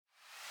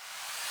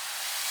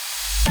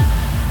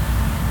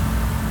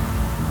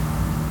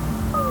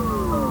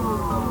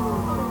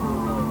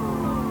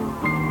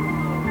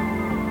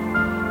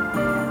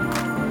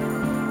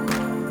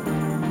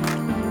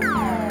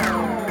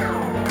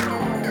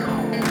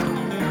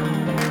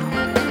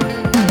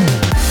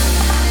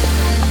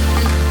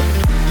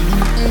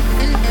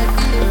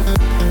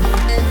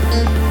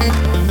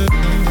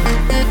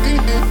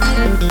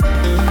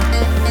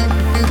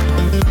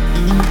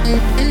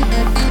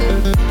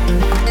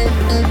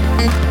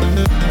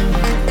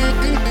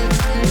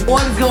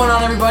What is going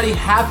on, everybody?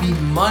 Happy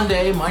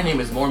Monday. My name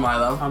is More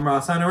Milo. I'm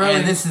Ross Honorelli.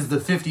 And this is the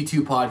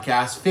 52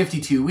 podcast,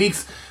 52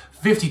 weeks,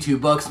 52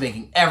 books,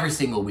 making every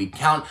single week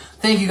count.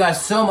 Thank you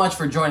guys so much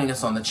for joining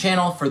us on the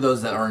channel. For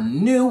those that are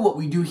new, what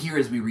we do here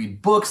is we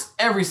read books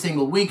every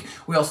single week.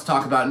 We also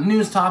talk about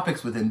news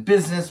topics within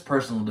business,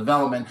 personal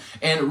development,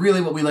 and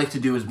really what we like to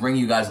do is bring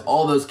you guys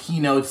all those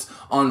keynotes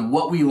on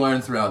what we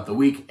learned throughout the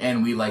week,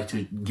 and we like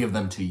to give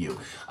them to you.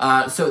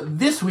 So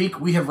this week,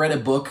 we have read a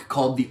book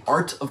called The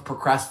Art of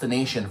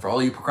Procrastination. For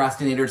all you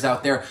procrastinators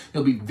out there,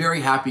 you'll be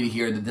very happy to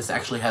hear that this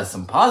actually has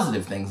some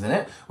positive things in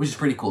it, which is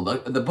pretty cool.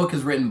 The book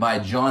is written by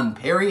John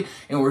Perry,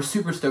 and we're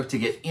super stoked to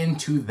get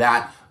into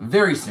that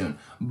very soon.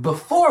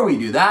 Before we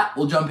do that,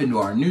 we'll jump into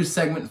our news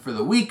segment for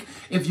the week.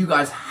 If you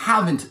guys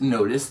haven't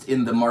noticed,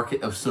 in the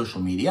market of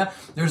social media,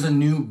 there's a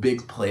new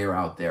big player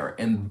out there,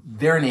 and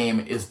their name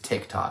is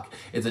TikTok.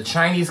 It's a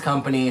Chinese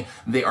company.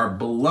 They are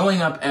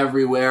blowing up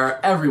everywhere.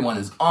 Everyone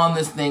is on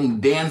this thing,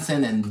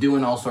 dancing and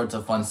doing all sorts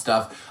of fun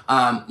stuff.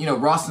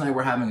 Ross and I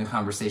were having a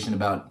conversation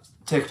about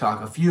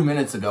TikTok a few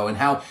minutes ago and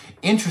how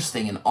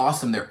interesting and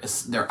awesome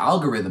their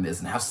algorithm is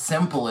and how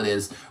simple it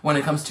is when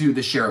it comes to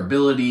the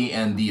shareability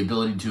and the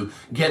ability to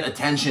get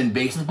attention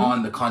based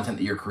on the content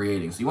that you're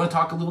creating. So you want to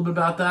talk a little bit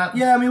about that?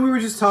 Yeah, we were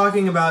just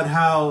talking about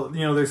how,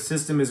 their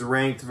system is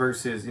ranked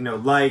versus,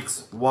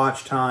 likes,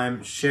 watch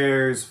time,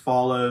 shares,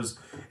 follows,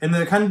 and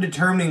they're kind of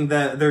determining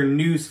their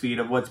news feed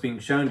of what's being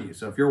shown to you.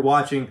 So if you're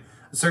watching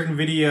a certain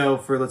video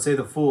for, let's say,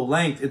 the full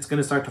length, it's going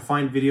to start to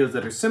find videos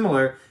that are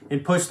similar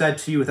and push that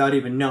to you without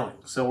even knowing.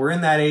 So we're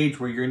in that age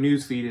where your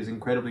newsfeed is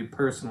incredibly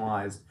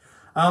personalized.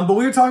 But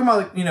we were talking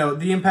about,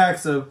 the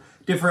impacts of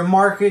different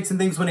markets and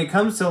things when it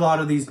comes to a lot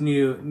of these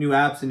new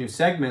apps and new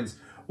segments.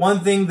 One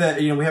thing that,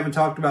 we haven't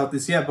talked about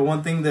this yet, but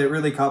one thing that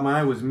really caught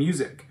my eye was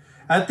music.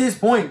 At this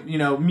point,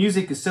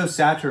 music is so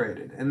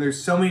saturated, and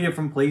there's so many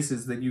different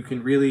places that you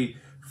can really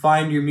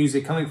find your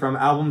music coming from.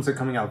 Albums are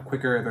coming out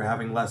quicker, they're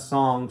having less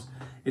songs.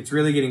 It's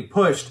really getting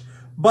pushed.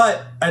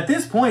 But at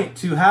this point,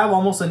 to have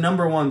almost a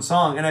number one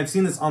song, and I've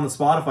seen this on the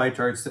Spotify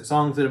charts, that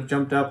songs that have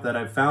jumped up that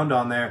I've found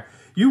on there,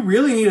 you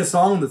really need a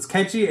song that's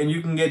catchy and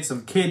you can get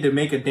some kid to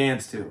make a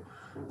dance to.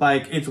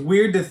 Like, it's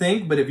weird to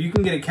think, but if you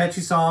can get a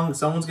catchy song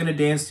someone's going to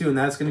dance to and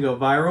that's going to go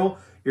viral,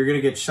 you're going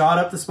to get shot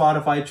up the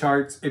Spotify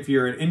charts. If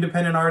you're an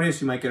independent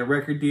artist, you might get a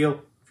record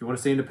deal. If you want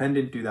to stay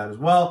independent, do that as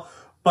well.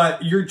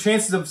 But your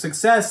chances of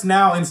success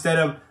now, instead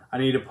of, I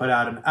need to put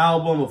out an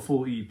album, a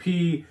full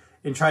EP,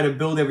 and try to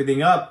build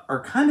everything up,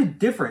 are kind of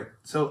different.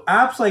 So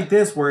apps like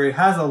this, where it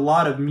has a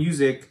lot of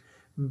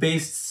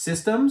music-based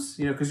systems,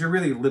 because you're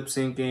really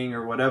lip-syncing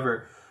or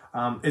whatever,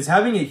 is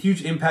having a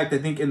huge impact, I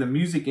think, in the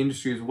music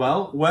industry as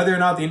well. Whether or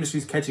not the industry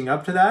is catching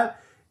up to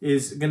that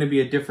is going to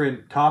be a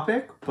different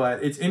topic,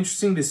 but it's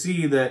interesting to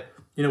see that,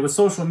 with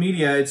social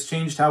media, it's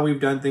changed how we've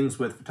done things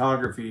with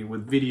photography,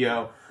 with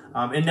video,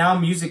 and now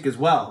music as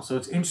well. So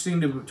it's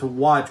interesting to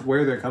watch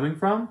where they're coming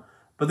from,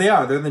 but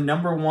they're the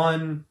number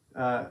one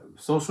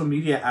social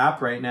media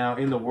app right now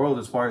in the world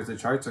as far as the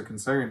charts are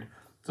concerned.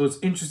 So it's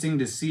interesting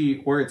to see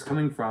where it's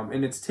coming from,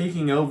 and it's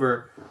taking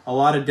over a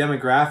lot of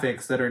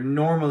demographics that are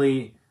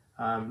normally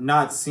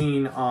not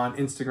seen on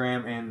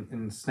Instagram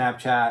and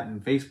Snapchat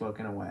and Facebook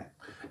in a way.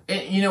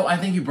 And, I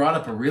think you brought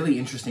up a really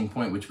interesting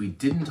point, which we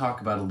didn't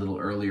talk about a little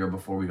earlier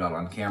before we got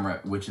on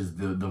camera, which is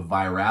the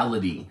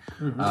virality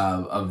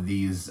of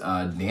these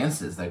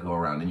dances that go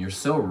around. And you're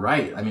so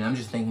right. I'm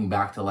just thinking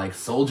back to like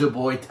Soulja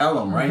Boy Tell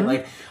 'Em, right?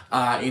 Like,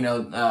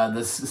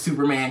 the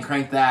Superman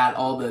Crank That,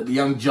 all the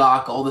Young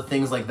Jock, all the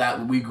things like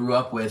that we grew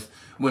up with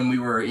when we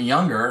were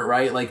younger,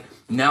 right? Like,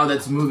 now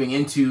that's moving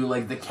into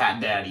like the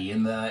Cat Daddy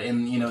and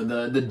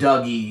the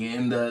Dougie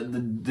and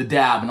the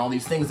Dab and all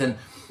these things. And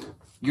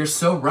you're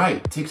so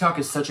right. TikTok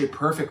is such a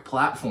perfect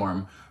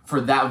platform for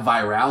that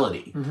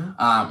virality.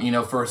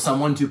 For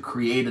someone to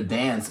create a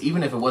dance,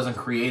 even if it wasn't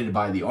created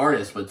by the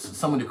artist, but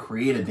someone to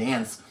create a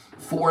dance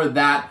for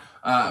that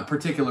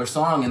particular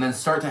song and then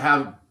start to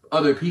have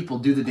other people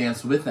do the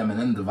dance with them, and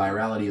then the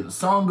virality of the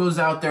song goes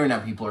out there. Now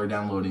people are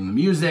downloading the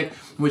music,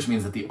 which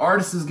means that the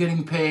artist is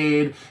getting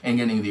paid and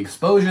getting the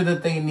exposure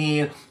that they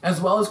need,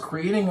 as well as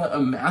creating a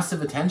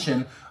massive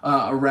attention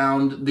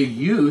around the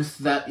youth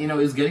that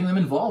is getting them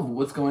involved with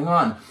what's going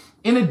on.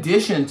 In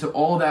addition to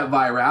all that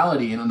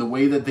virality and the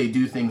way that they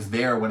do things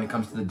there when it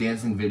comes to the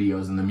dancing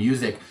videos and the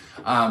music,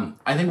 I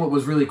think what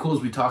was really cool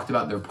is we talked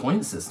about their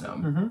point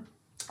system.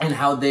 And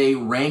how they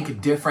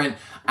rank different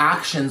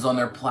actions on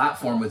their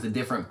platform with a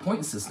different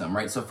point system,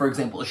 right? So, for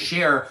example, a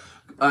share,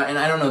 and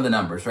I don't know the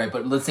numbers, right?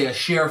 But let's say a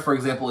share, for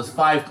example, is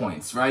 5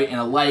 points, right? And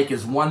a like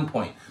is 1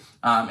 point.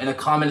 And a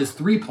comment is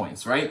 3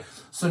 points, right?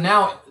 So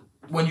now,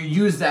 when you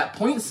use that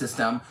point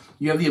system,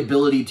 you have the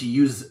ability to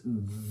use,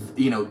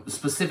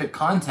 specific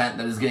content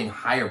that is getting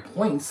higher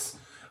points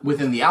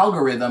within the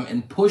algorithm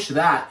and push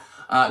that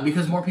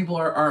because more people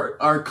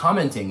are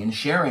commenting and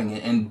sharing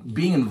and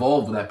being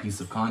involved with that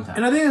piece of content.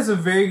 And I think that's a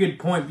very good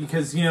point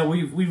because,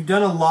 we've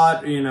done a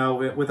lot,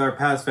 with our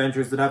past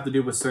ventures that have to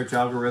do with search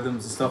algorithms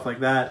and stuff like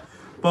that,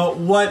 But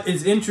what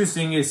is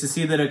interesting is to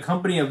see that a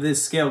company of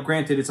this scale,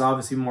 granted, it's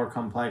obviously more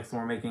complex than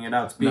we're making it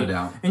out to be. No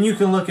doubt. And you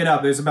can look it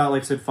up. There's about,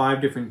 like I said,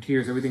 5 different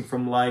tiers, everything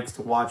from likes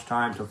to watch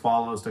time to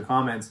follows to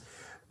comments.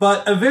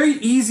 But a very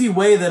easy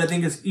way that I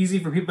think is easy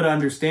for people to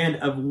understand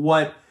of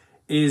what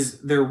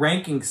is their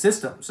ranking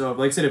system. So,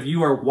 like I said, if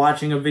you are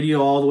watching a video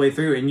all the way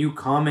through and you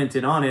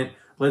commented on it,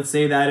 let's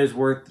say that is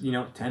worth,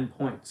 10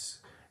 points.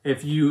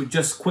 If you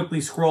just quickly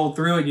scrolled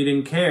through it, you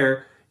didn't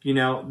care,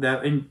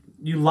 that, and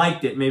you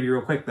liked it maybe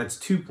real quick, that's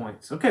 2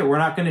 points. Okay, we're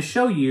not going to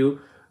show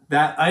you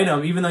that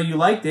item, even though you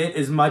liked it,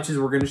 as much as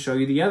we're going to show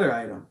you the other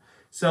item.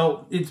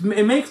 So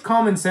it makes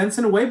common sense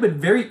in a way, but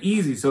very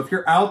easy. So if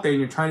you're out there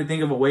and you're trying to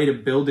think of a way to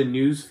build a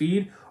news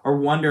feed or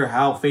wonder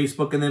how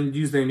Facebook and them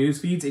use their news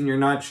feeds, and you're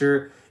not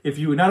sure if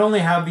you not only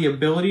have the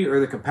ability or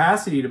the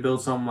capacity to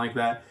build something like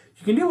that,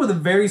 you can do it with a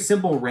very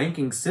simple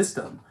ranking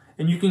system,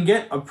 and you can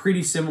get a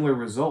pretty similar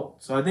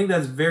result. So I think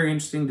that's very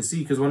interesting to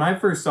see, because when I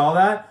first saw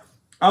that,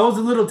 I was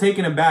a little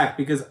taken aback,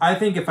 because I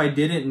think if I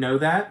didn't know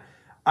that,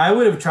 I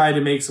would have tried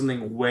to make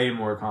something way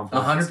more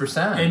complex.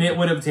 100%. And it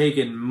would have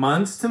taken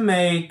months to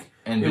make.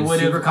 And it would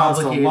have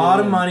cost a lot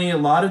of money, a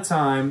lot of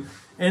time.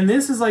 And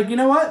this is like, you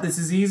know what? This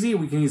is easy.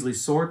 We can easily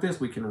sort this.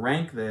 We can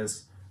rank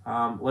this.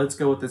 Let's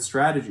go with this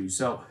strategy.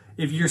 So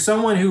if you're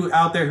someone who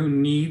out there who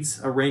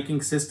needs a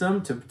ranking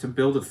system to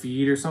build a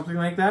feed or something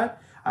like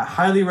that, I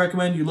highly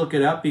recommend you look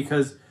it up,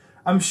 because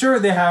I'm sure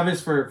they have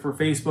this for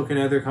Facebook and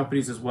other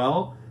companies as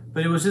well.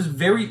 But it was just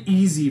very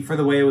easy for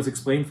the way it was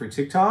explained for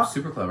TikTok.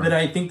 Super clever. That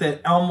I think that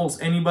almost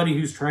anybody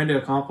who's trying to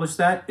accomplish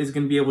that is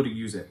going to be able to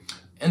use it.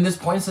 And this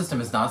point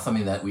system is not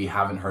something that we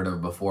haven't heard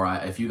of before.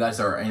 If you guys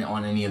are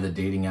on any of the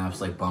dating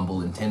apps like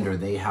Bumble and Tinder,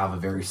 they have a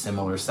very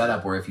similar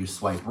setup where if you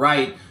swipe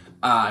right,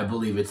 I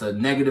believe it's a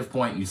negative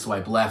point. You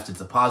swipe left,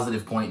 it's a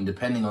positive point. And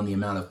depending on the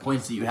amount of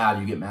points that you have,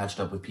 you get matched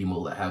up with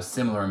people that have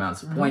similar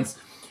amounts of points.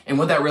 And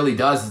what that really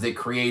does is it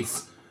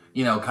creates,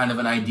 kind of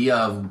an idea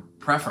of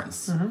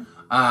preference.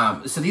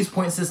 So these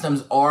point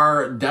systems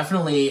are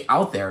definitely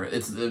out there.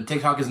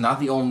 TikTok is not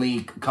the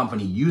only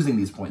company using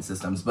these point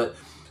systems, but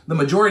the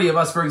majority of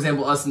us, for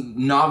example, us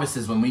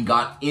novices, when we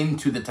got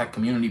into the tech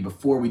community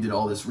before we did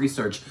all this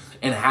research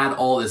and had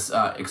all this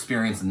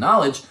experience and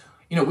knowledge,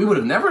 we would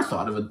have never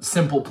thought of a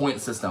simple point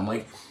system.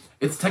 Like,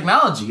 it's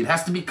technology. It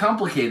has to be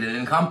complicated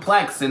and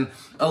complex and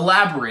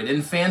elaborate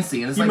and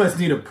fancy. And it's you must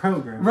need a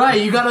programmer.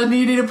 Right, you gotta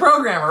need a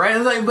programmer, right?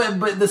 It's like,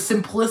 but the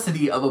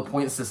simplicity of a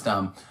point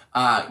system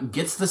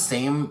gets the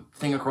same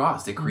thing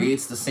across. It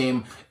creates the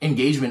same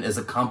engagement as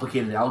a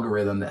complicated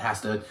algorithm that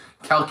has to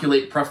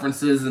calculate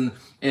preferences and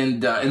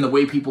the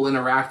way people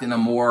interact in a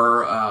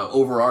more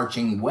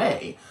overarching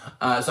way.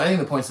 So I think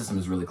the point system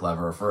is really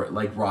clever for,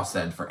 like Ross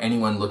said, for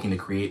anyone looking to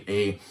create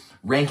a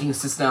ranking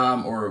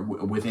system or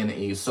within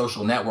a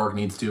social network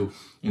needs to,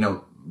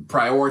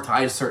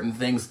 prioritize certain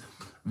things.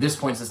 This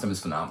point system is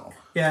phenomenal.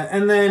 Yeah,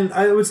 and then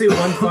I would say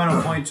one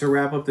final point to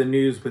wrap up the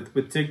news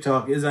with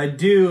TikTok is and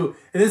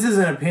this is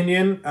an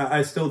opinion,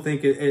 I still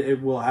think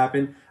it will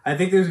happen. I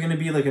think there's going to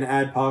be like an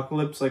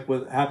adpocalypse, like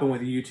what happened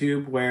with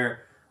YouTube,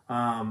 where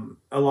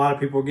a lot of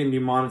people are getting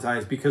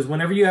demonetized, because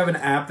whenever you have an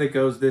app that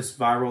goes this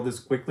viral this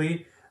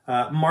quickly,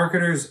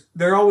 marketers,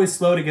 they're always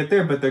slow to get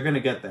there, but they're going to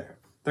get there.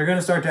 They're going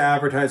to start to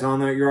advertise on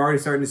there. You're already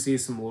starting to see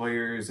some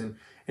lawyers and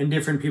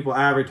different people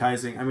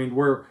advertising. I mean,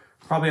 we're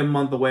probably a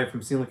month away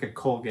from seeing like a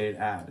Colgate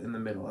ad in the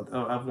middle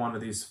of one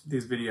of these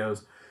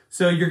videos.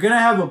 So you're going to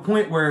have a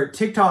point where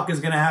TikTok is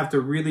going to have to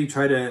really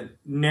try to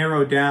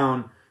narrow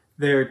down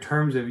their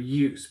terms of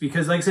use,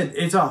 because like I said,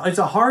 it's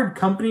a hard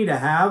company to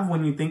have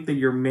when you think that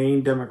your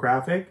main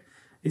demographic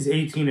is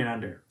 18 and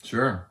under.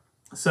 Sure.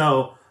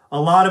 So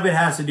a lot of it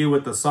has to do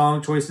with the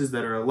song choices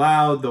that are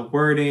allowed, the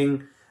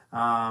wording.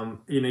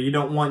 You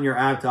don't want your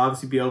app to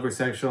obviously be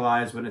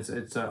over-sexualized when it's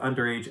an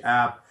underage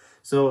app.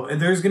 So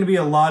there's going to be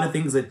a lot of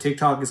things that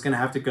TikTok is going to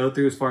have to go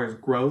through as far as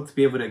growth to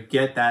be able to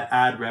get that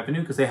ad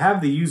revenue, because they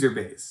have the user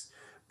base.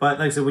 But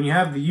like I said, when you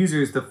have the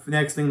users, the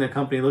next thing the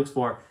company looks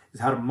for is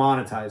how to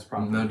monetize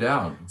properly. No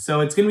doubt. So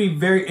it's going to be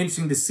very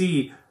interesting to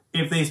see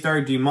if they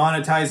start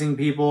demonetizing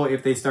people,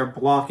 if they start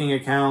blocking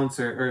accounts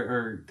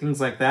or things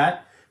like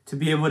that, to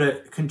be able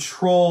to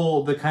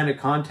control the kind of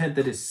content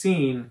that is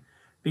seen.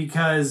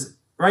 Because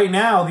right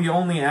now, the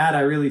only ad I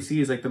really see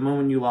is like the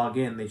moment you log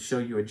in, they show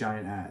you a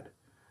giant ad.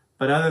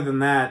 But other than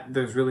that,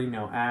 there's really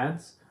no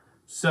ads.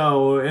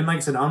 So, and like I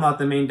said, I'm not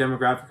the main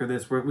demographic of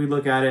this. We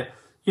look at it,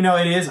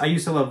 it is. I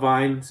used to love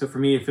Vine. So for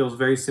me, it feels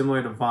very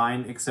similar to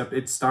Vine, except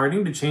it's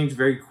starting to change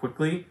very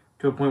quickly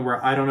to a point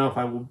where I don't know if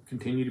I will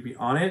continue to be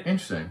on it.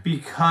 Interesting.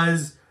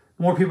 Because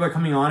more people are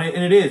coming on it.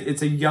 And it is.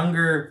 It's a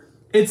younger,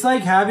 it's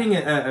like having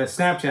a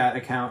Snapchat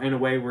account in a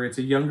way where it's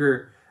a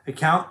younger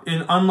account.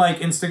 And unlike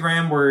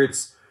Instagram, where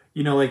it's,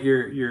 like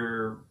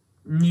your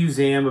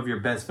museum of your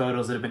best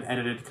photos that have been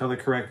edited, color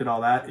corrected, all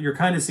that. You're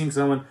kind of seeing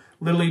someone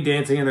literally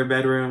dancing in their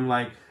bedroom.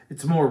 Like,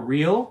 it's more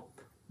real.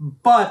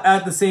 But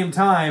at the same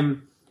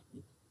time,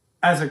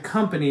 as a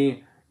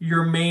company,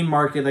 your main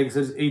market, like it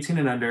says, 18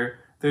 and under,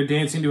 they're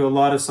dancing to a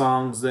lot of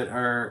songs that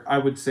are, I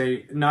would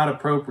say, not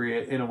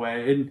appropriate in a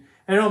way.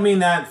 And I don't mean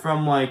that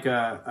from like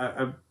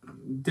a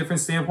different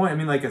standpoint. I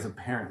mean like as a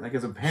parent. Like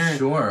as a parent,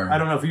 Sure. I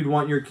don't know if you'd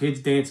want your kids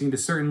dancing to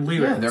certain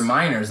lyrics. Yeah, they're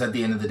minors at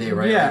the end of the day,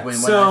 right? Yeah, Like when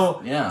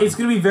it's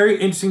going to be very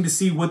interesting to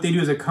see what they do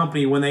as a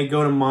company when they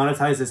go to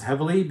monetize this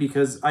heavily,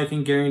 because I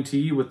can guarantee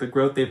you with the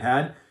growth they've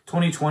had,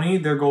 2020,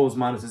 their goal is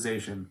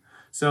monetization.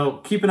 So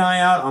keep an eye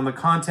out on the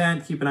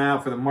content, keep an eye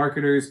out for the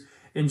marketers,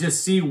 and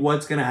just see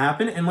what's going to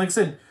happen. And like I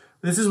said,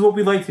 this is what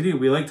we like to do.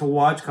 We like to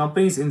watch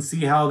companies and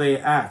see how they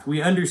act.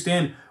 We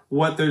understand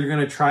what they're going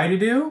to try to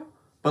do,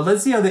 but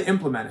let's see how they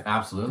implement it.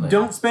 Absolutely.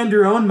 Don't spend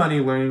your own money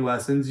learning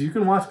lessons. You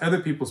can watch other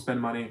people spend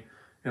money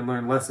and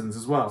learn lessons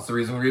as well. That's the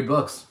reason we read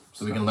books,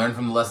 so we can learn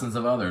from the lessons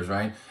of others,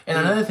 right? And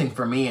another thing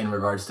for me in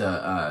regards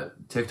to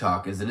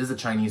TikTok is it is a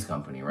Chinese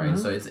company, right?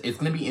 So it's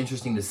going to be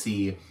interesting to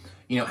see,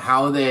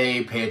 how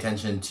they pay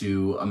attention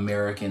to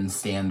American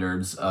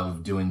standards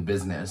of doing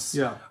business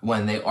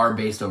when they are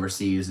based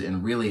overseas,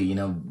 and really,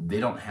 they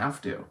don't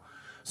have to.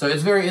 So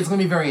it's going to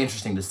be very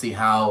interesting to see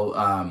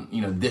how,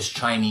 this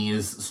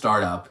Chinese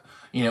startup,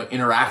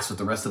 interacts with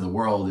the rest of the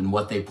world and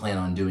what they plan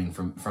on doing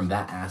from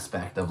that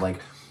aspect of like,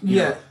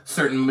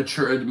 certain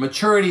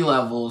maturity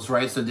levels,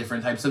 right? So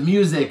different types of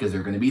music, is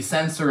there going to be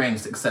censoring,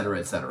 et cetera,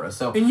 et cetera.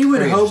 So, and you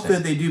would hope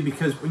that they do,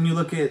 because when you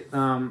look at,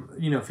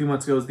 a few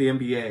months ago was the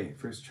NBA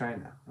versus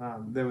China.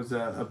 There was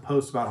a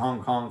post about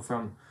Hong Kong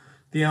from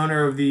the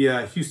owner of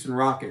the Houston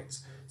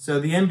Rockets. So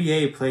the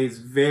NBA pays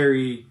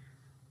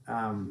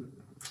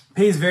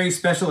very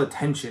special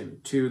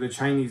attention to the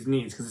Chinese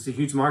needs, because it's a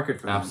huge market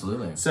for them.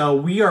 Absolutely. So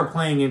we are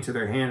playing into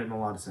their hand in a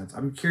lot of sense.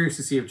 I'm curious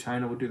to see if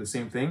China will do the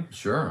same thing.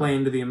 Sure. Play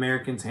into the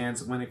Americans'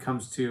 hands when it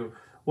comes to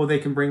what they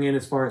can bring in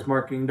as far as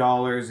marketing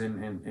dollars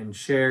and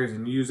shares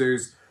and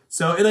users.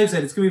 So like I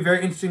said, it's going to be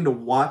very interesting to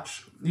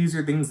watch. These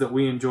are things that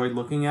we enjoyed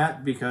looking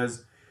at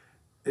because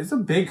it's a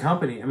big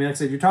company. I mean, like I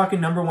said, you're talking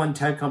number one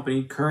tech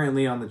company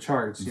currently on the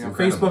charts.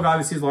 Facebook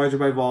obviously is larger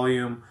by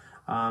volume.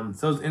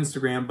 So is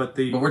Instagram, but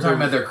we're talking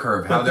about their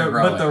curve, how they're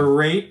growing. But the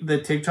rate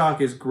that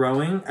TikTok is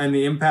growing and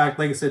the impact,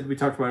 like I said, we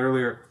talked about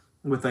earlier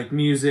with like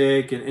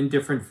music and in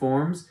different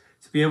forms,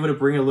 to be able to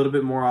bring a little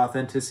bit more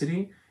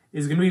authenticity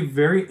is going to be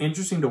very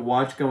interesting to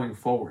watch going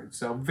forward.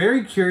 So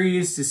very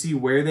curious to see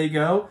where they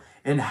go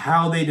and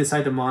how they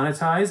decide to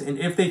monetize, and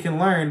if they can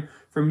learn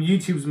from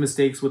YouTube's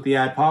mistakes with the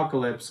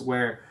adpocalypse,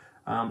 where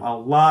a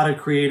lot of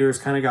creators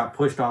kind of got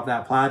pushed off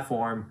that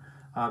platform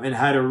and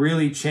had to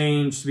really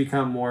change to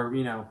become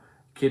more,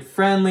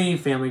 kid-friendly,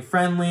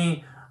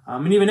 family-friendly.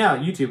 And even now,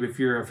 YouTube, if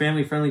you're a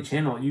family-friendly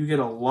channel, you get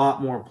a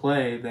lot more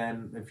play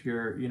than if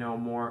you're,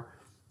 more,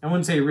 I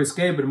wouldn't say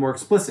risque, but more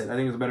explicit, I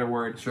think is a better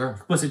word. Sure.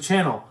 Explicit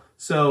channel.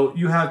 So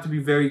you have to be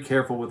very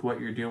careful with what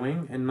you're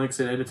doing. And like I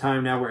said, at a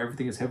time now where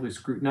everything is heavily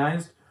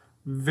scrutinized,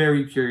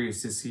 very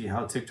curious to see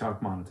how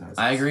TikTok monetizes.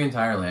 I agree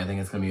entirely. I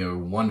think it's going to be a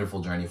wonderful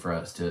journey for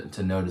us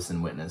to notice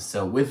and witness.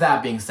 So with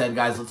that being said,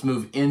 guys, let's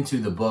move into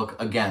the book.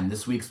 Again,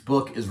 this week's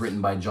book is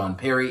written by John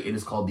Perry. It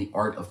is called The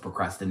Art of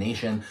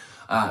Procrastination.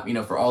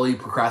 For all you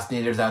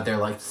procrastinators out there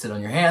like to sit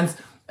on your hands,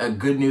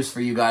 good news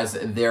for you guys.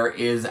 There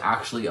is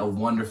actually a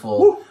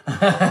wonderful,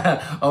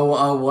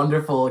 a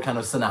wonderful kind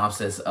of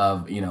synopsis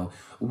of,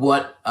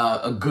 what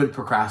a good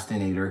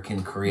procrastinator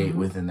can create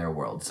within their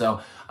world.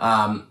 So,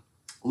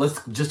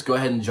 let's just go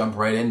ahead and jump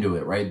right into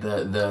it, right?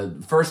 The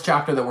first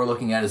chapter that we're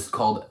looking at is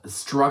called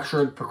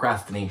Structured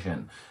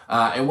Procrastination.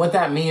 And what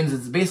that means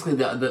is basically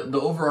the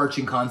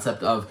overarching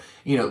concept of,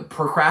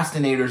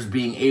 procrastinators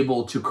being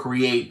able to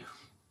create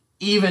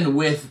even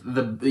with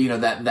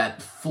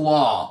that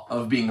flaw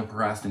of being a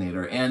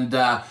procrastinator. And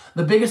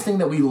the biggest thing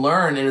that we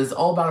learn is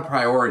all about a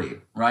priority,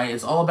 right?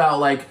 It's all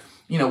about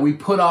we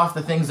put off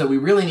the things that we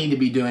really need to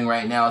be doing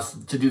right now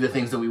to do the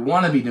things that we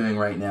want to be doing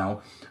right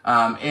now.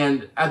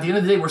 And at the end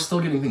of the day, we're still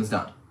getting things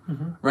done,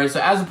 right?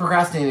 So as a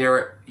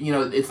procrastinator,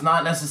 it's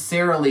not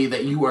necessarily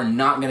that you are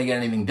not going to get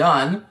anything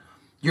done.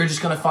 You're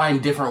just going to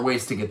find different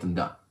ways to get them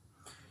done.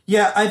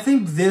 Yeah, I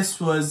think this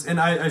was, and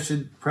I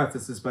should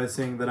preface this by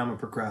saying that I'm a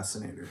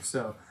procrastinator.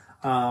 So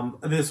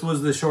this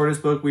was the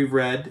shortest book we've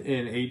read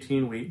in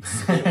 18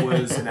 weeks. It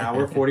was an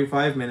hour,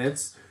 45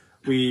 minutes.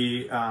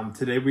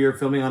 Today we are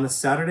filming on a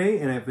Saturday,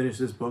 and I finished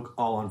this book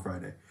all on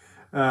Friday.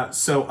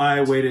 So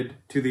I waited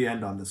to the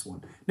end on this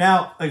one.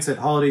 Now, like I said,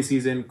 holiday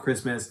season,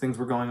 Christmas, things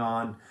were going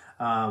on.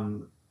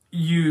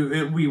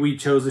 We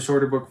chose a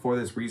shorter book for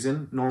this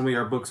reason. Normally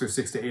our books are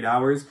 6 to 8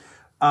 hours.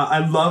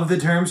 I love the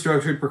term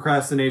structured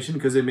procrastination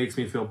because it makes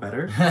me feel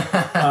better.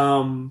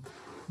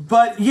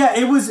 But yeah,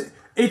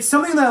 it's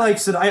something that, like I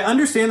said, I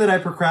understand that I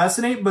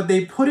procrastinate, but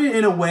they put it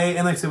in a way,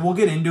 and like I said, we'll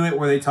get into it,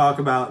 where they talk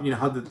about,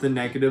 how the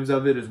negatives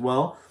of it as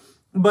well.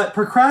 But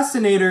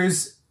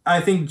procrastinators,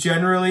 I think,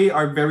 generally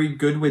are very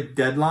good with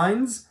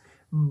deadlines,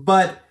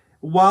 but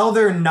while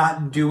they're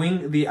not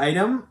doing the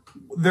item,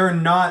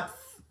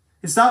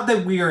 it's not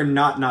that we are it's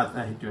not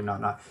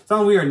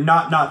that we are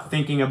not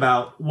thinking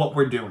about what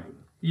we're doing.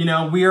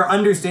 We are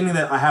understanding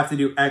that I have to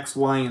do X,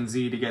 Y, and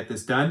Z to get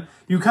this done.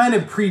 You kind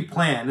of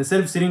pre-plan. Instead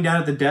of sitting down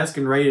at the desk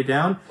and write it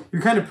down,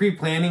 you're kind of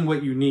pre-planning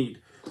what you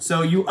need.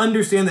 So you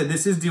understand that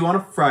this is due on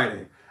a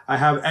Friday. I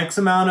have X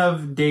amount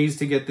of days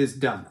to get this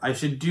done. I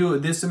should do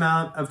this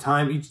amount of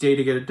time each day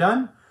to get it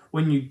done.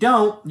 When you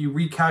don't, you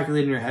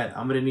recalculate in your head.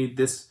 I'm going to need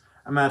this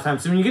amount of time.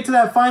 So when you get to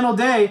that final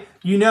day,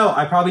 you know,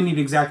 I probably need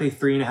exactly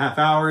 3.5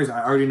 hours.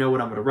 I already know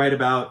what I'm going to write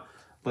about.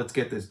 Let's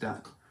get this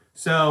done.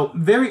 So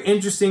very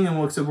interesting.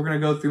 And so we're going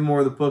to go through more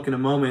of the book in a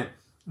moment,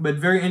 but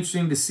very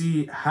interesting to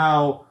see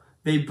how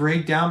they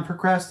break down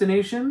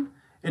procrastination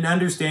and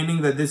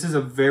understanding that this is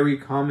a very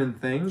common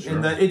thing. Sure.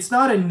 And that it's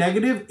not a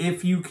negative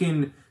if you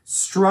can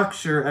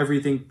structure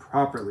everything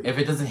properly. If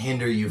it doesn't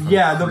hinder you from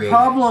the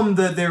problem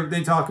that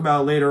they talk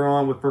about later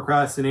on with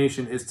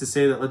procrastination is to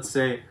say that, let's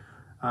say,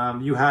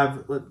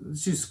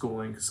 let's use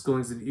schooling.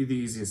 Schooling's the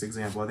easiest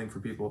example, I think, for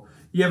people.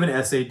 You have an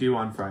essay due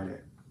on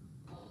Friday.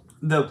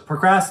 The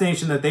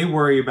procrastination that they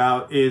worry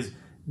about is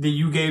that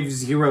you gave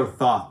zero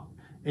thought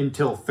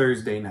until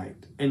Thursday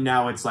night. And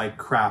now it's like,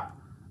 crap,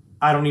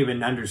 I don't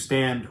even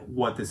understand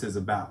what this is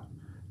about.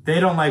 They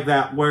don't like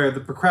that, where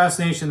the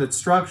procrastination that's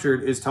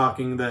structured is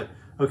talking that,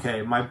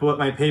 okay,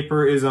 my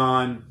paper is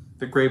on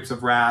the grapes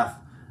of wrath.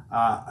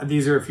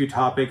 These are a few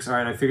topics. All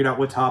right, I figured out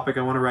what topic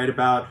I want to write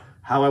about,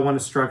 how I want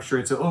to structure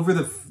it. So over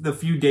the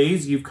few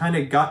days, you've kind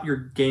of got your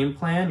game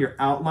plan, your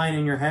outline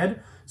in your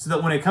head, so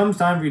that when it comes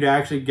time for you to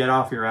actually get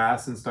off your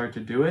ass and start to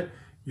do it,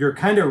 you're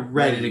kind of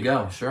ready to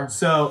go. Sure.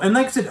 So, and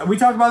like I said, we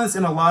talk about this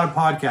in a lot of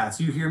podcasts.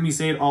 You hear me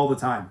say it all the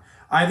time.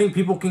 I think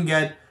people can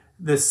get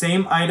the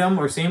same item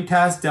or same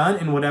task done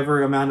in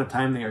whatever amount of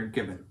time they are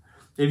given.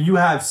 If you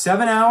have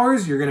 7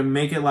 hours, you're going to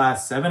make it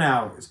last 7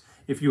 hours.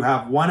 If you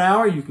have 1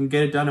 hour, you can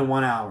get it done in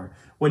 1 hour.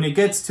 When it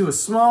gets to a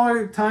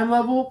smaller time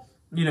level,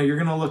 you're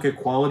going to look at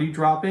quality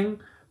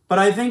dropping. But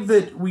I think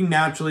that we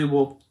naturally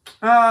will,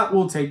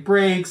 we'll take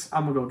breaks.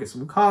 I'm going to go get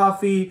some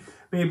coffee.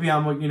 Maybe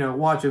I'm going to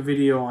watch a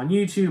video on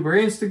YouTube or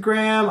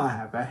Instagram. I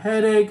have a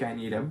headache. I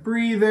need a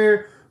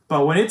breather.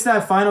 But when it's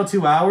that final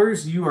 2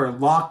 hours, you are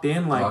locked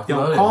in. Like,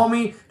 don't call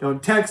me,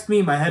 don't text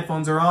me, my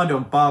headphones are on,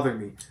 don't bother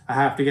me. I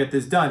have to get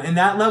this done. And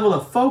that level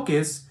of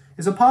focus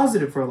is a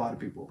positive for a lot of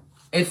people.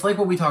 It's like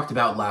what we talked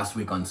about last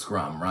week on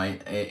Scrum,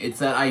 right? It's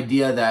that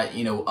idea that,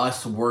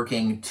 us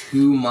working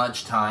too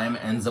much time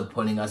ends up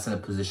putting us in a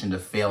position to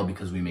fail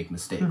because we make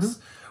mistakes.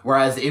 Mm-hmm.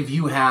 Whereas if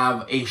you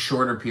have a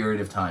shorter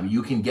period of time,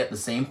 you can get the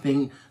same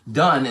thing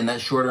done in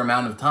that shorter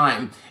amount of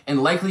time,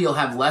 and likely you'll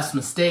have less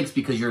mistakes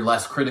because you're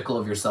less critical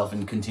of yourself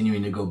and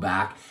continuing to go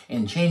back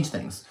and change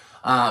things.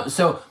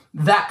 So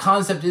that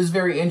concept is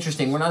very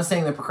interesting. We're not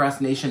saying that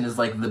procrastination is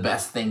like the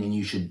best thing and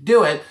you should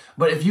do it,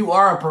 but if you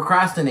are a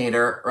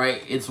procrastinator,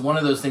 right, it's one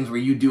of those things where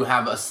you do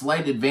have a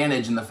slight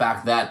advantage in the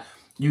fact that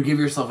you give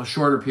yourself a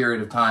shorter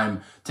period of time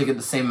to get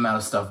the same amount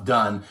of stuff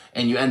done,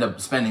 and you end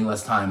up spending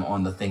less time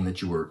on the thing that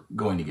you were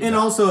going to get done. And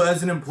also,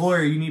 as an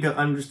employer, you need to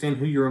understand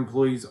who your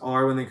employees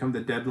are when they come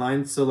to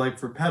deadlines. So, like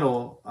for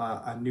Pedal,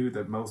 I knew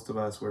that most of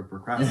us were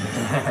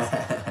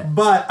procrastinators.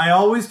 But I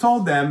always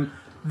told them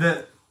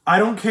that I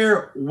don't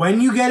care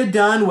when you get it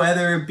done,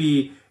 whether it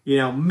be,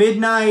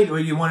 midnight, or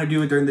you want to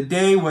do it during the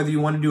day, whether you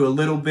want to do a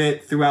little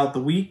bit throughout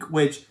the week,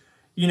 which,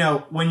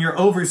 when you're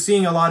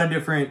overseeing a lot of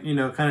different,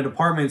 kind of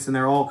departments and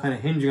they're all kind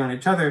of hinging on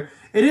each other,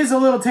 it is a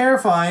little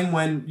terrifying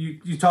when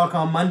you talk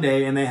on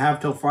Monday and they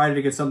have till Friday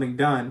to get something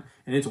done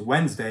and it's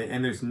Wednesday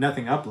and there's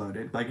nothing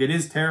uploaded. Like, it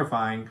is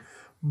terrifying.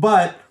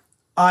 But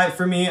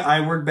for me, I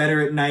work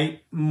better at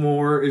night.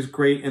 More is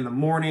great in the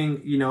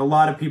morning. A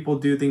lot of people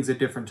do things at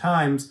different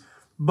times,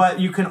 but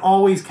you can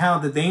always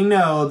count that they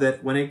know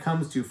that when it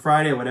comes to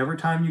Friday, whatever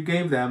time you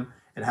gave them,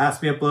 it has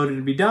to be uploaded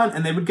to be done,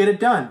 and they would get it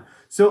done.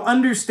 So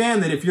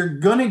understand that if you're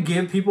going to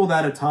give people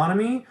that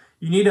autonomy,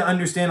 you need to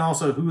understand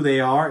also who they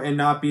are and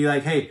not be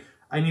like, hey,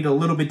 I need a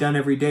little bit done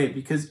every day.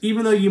 Because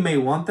even though you may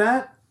want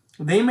that,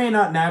 they may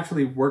not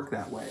naturally work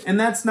that way. And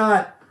that's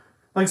not,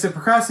 like I said,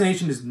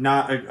 procrastination is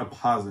not a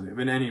positive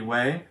in any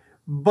way.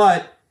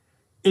 But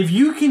if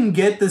you can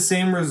get the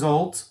same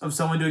results of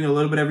someone doing a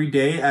little bit every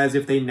day as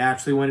if they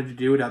naturally wanted to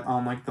do it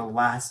on like the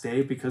last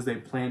day because they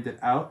planned it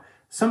out,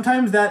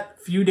 sometimes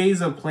that few days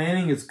of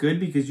planning is good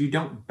because you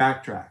don't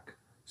backtrack.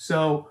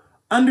 So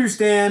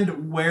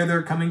understand where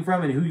they're coming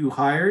from and who you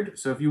hired.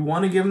 So if you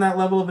want to give them that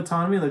level of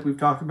autonomy, like we've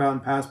talked about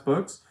in past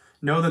books,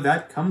 know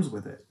that comes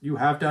with it. You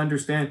have to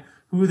understand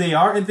who they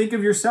are and think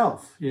of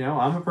yourself.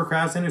 I'm a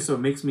procrastinator, so it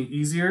makes me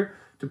easier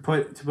to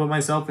put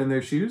myself in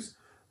their shoes.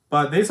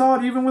 But they saw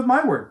it even with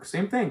my work.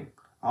 Same thing.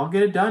 I'll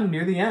get it done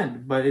near the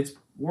end, but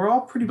we're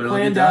all pretty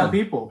planned out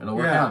people. It'll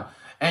work out.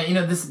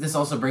 And this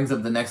also brings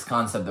up the next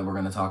concept that we're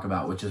going to talk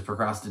about, which is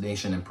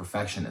procrastination and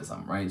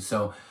perfectionism, right?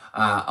 So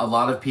a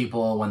lot of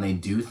people, when they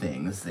do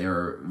things,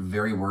 they're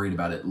very worried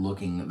about it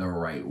looking the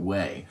right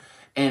way.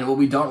 And what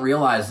we don't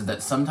realize is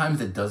that sometimes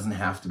it doesn't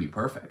have to be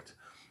perfect.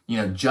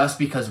 Just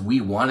because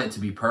we want it to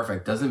be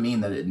perfect doesn't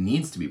mean that it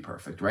needs to be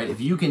perfect, right? If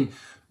you can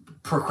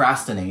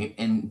procrastinate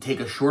and take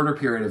a shorter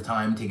period of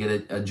time to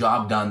get a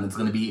job done that's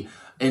going to be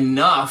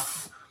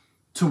enough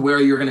to where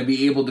you're going to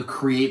be able to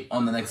create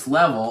on the next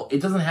level, it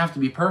doesn't have to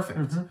be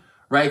perfect,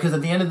 right? Because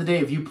at the end of the day,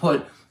 if you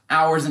put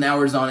hours and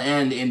hours on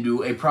end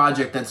into a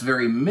project that's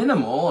very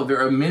minimal, a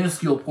very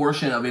minuscule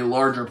portion of a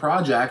larger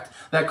project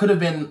that could have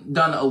been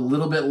done a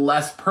little bit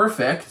less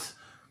perfect,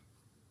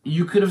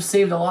 you could have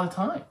saved a lot of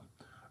time,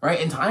 right?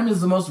 And time is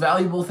the most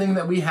valuable thing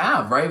that we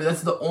have, right?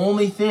 That's the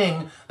only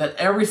thing that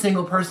every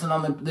single person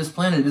on this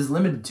planet is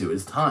limited to,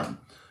 is time.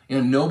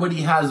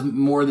 Nobody has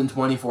more than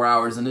 24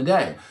 hours in a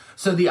day.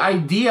 So the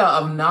idea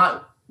of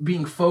not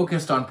being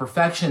focused on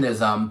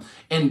perfectionism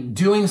and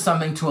doing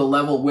something to a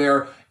level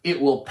where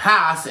it will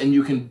pass and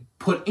you can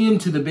put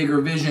into the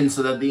bigger vision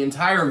so that the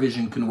entire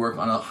vision can work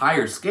on a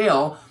higher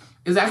scale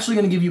is actually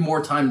going to give you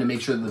more time to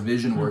make sure that the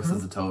vision works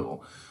as a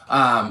total.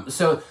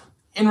 So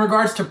in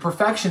regards to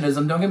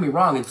perfectionism, don't get me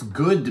wrong, it's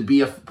good to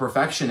be a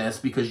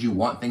perfectionist because you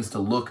want things to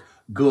look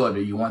good,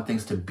 or you want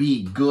things to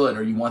be good,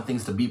 or you want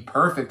things to be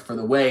perfect for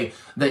the way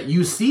that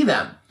you see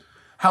them.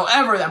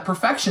 However, that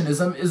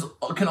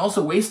perfectionism can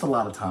also waste a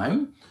lot of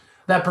time.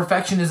 That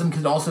perfectionism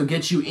can also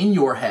get you in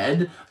your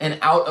head and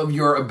out of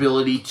your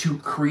ability to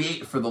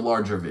create for the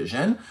larger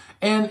vision.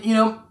 And,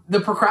 the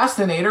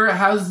procrastinator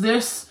has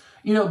this,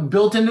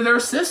 built into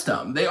their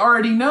system. They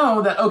already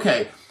know that,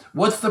 okay,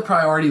 what's the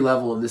priority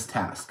level of this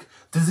task?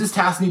 Does this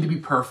task need to be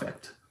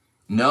perfect?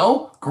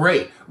 No?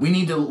 Great. We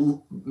need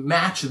to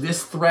match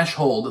this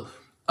threshold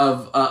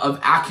of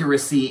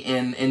accuracy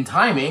in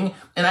timing,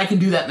 and I can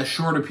do that in a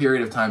shorter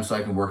period of time so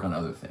I can work on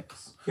other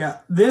things. Yeah,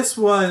 this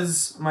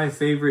was my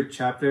favorite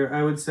chapter,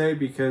 I would say,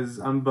 because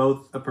I'm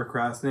both a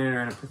procrastinator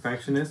and a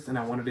perfectionist, and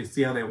I wanted to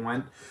see how they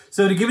went.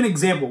 So to give an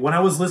example, when I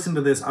was listening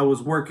to this, I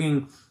was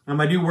working,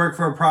 I do work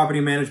for a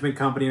property management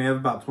company. We have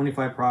about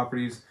 25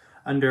 properties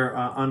under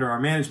our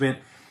management.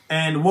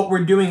 And what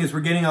we're doing is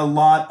we're getting a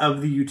lot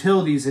of the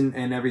utilities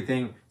and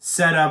everything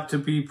set up to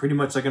be pretty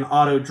much like an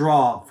auto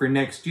draw for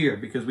next year,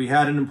 because we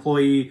had an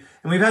employee,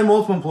 and we've had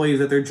multiple employees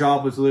that their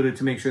job was literally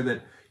to make sure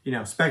that,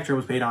 Spectrum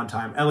was paid on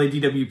time,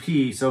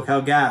 LADWP,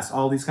 SoCal Gas,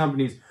 all these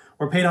companies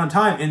were paid on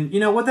time. And,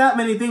 with that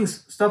many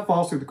things, stuff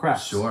falls through the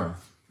cracks. Sure.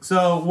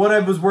 So what I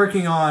was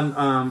working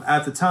on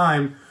at the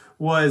time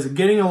was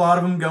getting a lot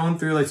of them going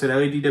through, like I said,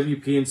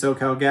 LADWP and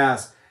SoCal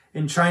Gas,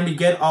 and trying to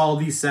get all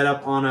these set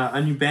up on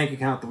a new bank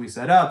account that we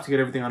set up to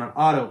get everything on an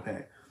auto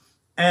pay.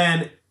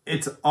 And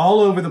it's all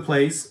over the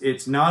place.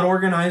 It's not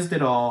organized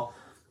at all.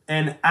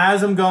 And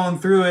as I'm going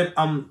through it,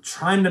 I'm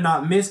trying to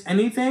not miss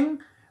anything,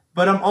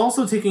 but I'm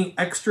also taking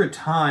extra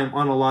time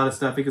on a lot of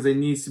stuff because it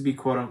needs to be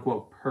quote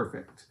unquote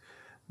perfect.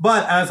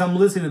 But as I'm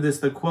listening to this,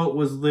 the quote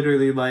was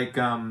literally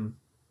the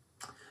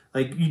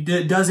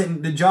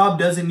job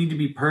doesn't need to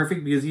be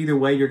perfect, because either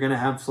way you're going to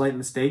have slight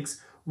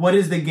mistakes. What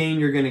is the gain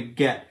you're going to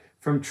get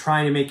from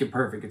trying to make it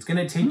perfect? It's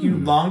going to take you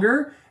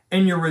longer,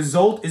 and your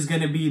result is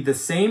going to be the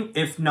same,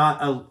 if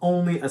not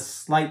only a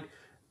slight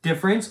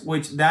difference,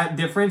 which that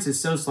difference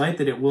is so slight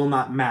that it will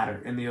not matter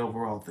in the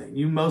overall thing.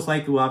 You most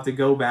likely will have to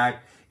go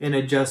back and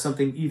adjust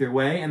something either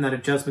way, and that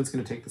adjustment's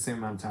going to take the same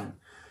amount of time.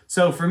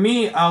 So for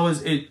me,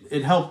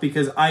 it helped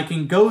because I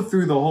can go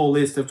through the whole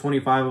list of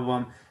 25 of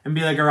them and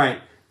be like, all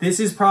right, this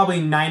is probably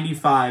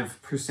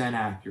 95%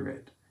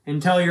 accurate.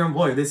 And tell your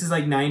employer, this is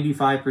like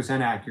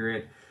 95%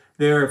 accurate.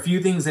 There are a few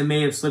things that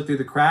may have slipped through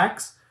the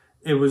cracks.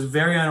 It was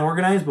very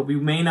unorganized, but we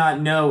may not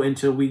know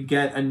until we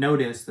get a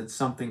notice that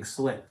something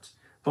slipped.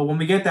 But when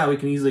we get that, we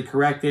can easily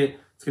correct it.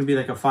 It's going to be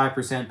like a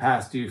 5%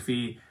 past due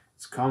fee.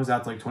 It comes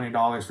out to like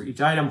 $20 for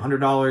each item,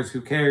 $100,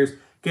 who cares?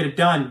 Get it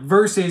done.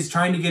 Versus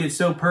trying to get it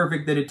so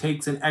perfect that it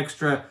takes an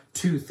extra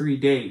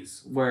 2-3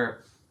 days,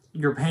 where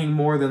you're paying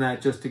more than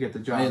that just to get the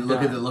job done.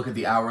 Look at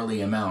the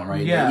hourly amount,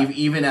 right? Yeah.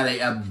 Even at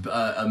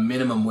a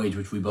minimum wage,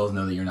 which we both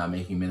know that you're not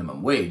making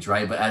minimum wage,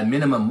 right? But at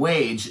minimum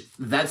wage,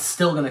 that's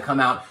still going to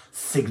come out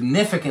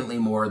significantly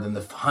more than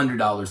the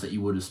 $100 that you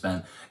would have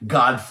spent.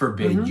 God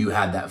forbid you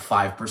had that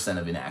 5%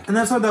 of inaccuracy. And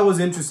that's why that was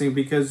interesting,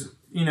 because,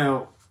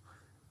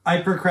 I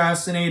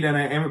procrastinate and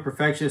I am a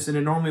perfectionist, and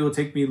it normally will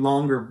take me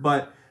longer,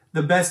 but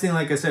the best thing,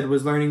 like I said,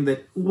 was learning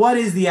that what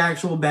is the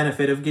actual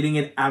benefit of getting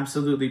it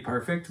absolutely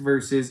perfect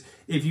versus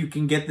if you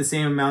can get the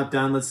same amount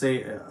done, let's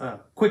say,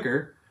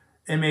 quicker,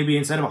 and maybe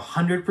instead of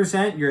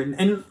 100%,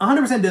 and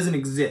 100% doesn't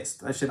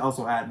exist, I should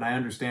also add, and I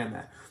understand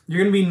that.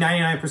 You're going to be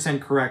 99%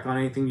 correct on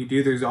anything you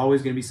do. There's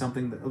always going to be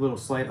something, a little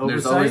slight oversight.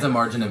 There's always a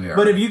margin of error.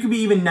 But if you could be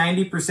even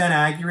 90%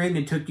 accurate and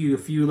it took you a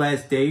few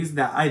less days,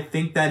 I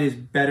think that is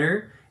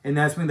better. And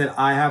that's something that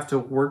I have to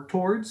work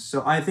towards.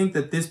 So I think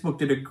that this book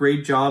did a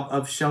great job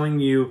of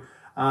showing you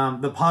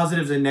the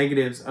positives and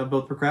negatives of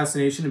both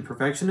procrastination and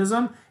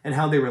perfectionism and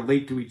how they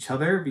relate to each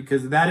other,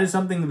 because that is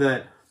something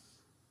that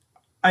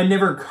I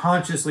never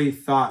consciously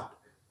thought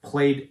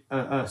played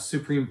a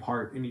supreme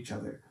part in each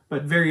other.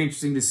 But very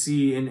interesting to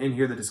see and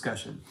hear the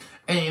discussion.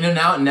 And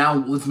now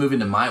let's move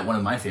into one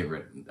of my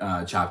favorite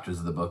chapters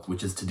of the book,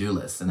 which is to-do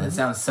lists. And it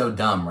sounds so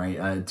dumb,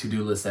 right?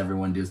 To-do lists,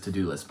 everyone does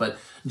to-do lists. But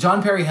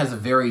John Perry has a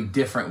very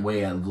different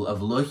way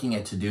of looking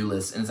at to-do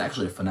lists, and it's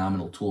actually a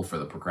phenomenal tool for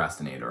the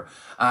procrastinator.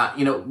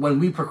 When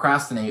we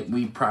procrastinate,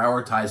 we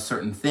prioritize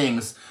certain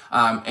things,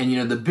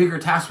 and the bigger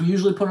tasks we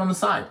usually put on the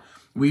side.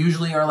 we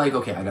usually are like,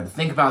 okay, I got to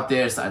think about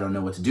this. I don't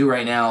know what to do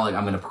right now. Like,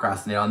 I'm going to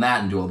procrastinate on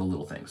that and do all the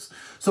little things.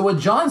 So what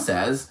John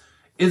says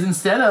is,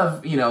 instead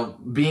of,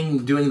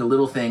 doing the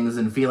little things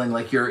and feeling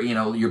like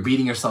you're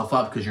beating yourself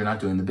up because you're not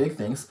doing the big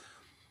things,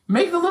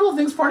 make the little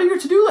things part of your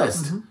to-do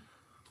list. Mm-hmm.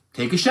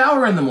 Take a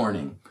shower in the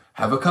morning.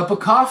 Have a cup of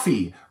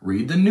coffee,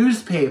 read the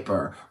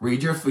newspaper,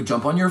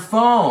 jump on your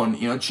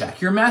phone,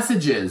 check your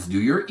messages,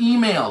 do your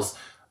emails.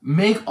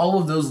 Make all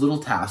of those little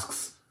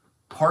tasks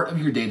part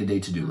of your day-to-day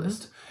to-do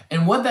list.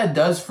 And what that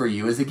does for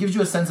you is it gives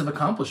you a sense of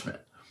accomplishment.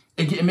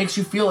 It makes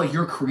you feel like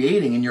you're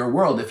creating in your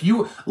world. If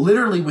you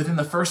literally, within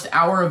the first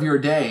hour of your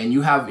day, and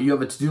you have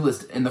a to-do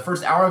list, in the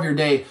first hour of your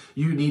day,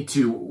 you need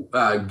to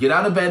get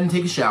out of bed and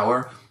take a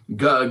shower,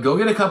 go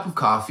get a cup of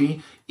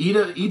coffee,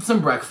 eat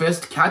some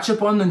breakfast, catch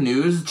up on the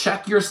news,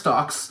 check your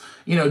stocks,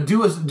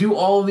 do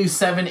all of these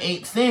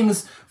 7-8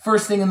 things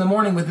first thing in the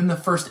morning within the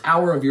first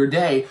hour of your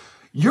day.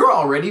 You're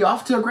already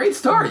off to a great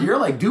start. You're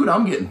like, dude,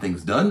 I'm getting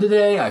things done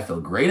today. I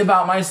feel great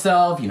about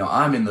myself.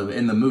 I'm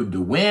in the mood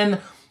to win.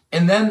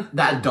 And then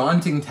that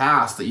daunting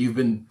task that you've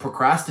been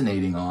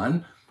procrastinating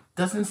on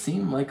doesn't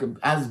seem like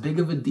as big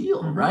of a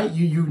deal, right?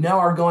 You now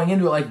are going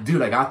into it like,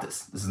 dude, I got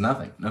this. This is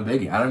nothing. No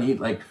biggie. I don't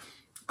need,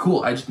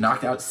 cool, I just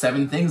knocked out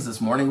 7 things this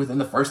morning within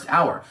the first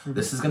hour.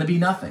 This is going to be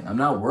nothing. I'm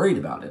not worried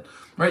about it,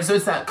 right? So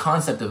it's that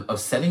concept of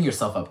setting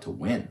yourself up to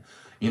win,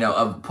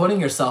 of putting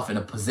yourself in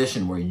a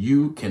position where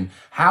you can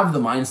have the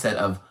mindset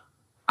of,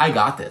 I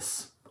got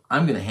this.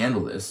 I'm going to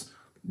handle this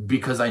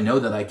because I know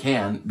that I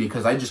can,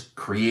 because I just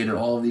created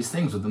all of these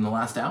things within the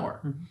last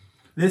hour.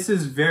 This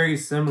is very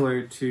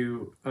similar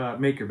to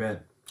Make Your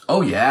Bed.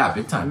 Oh yeah,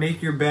 big time.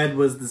 Make Your Bed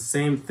was the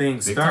same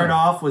thing. Start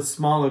off with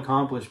small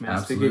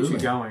accomplishments to get you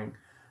going.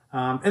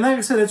 And like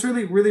I said, that's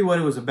really, really what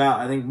it was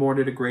about. I think Moore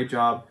did a great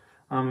job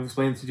of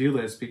explaining the to-do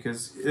list,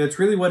 because that's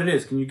really what it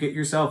is. Can you get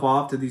yourself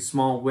off to these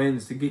small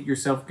wins to get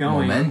yourself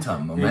going?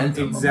 Momentum.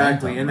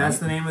 Exactly. And that's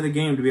the name of the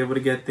game, to be able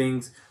to get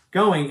things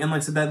going. And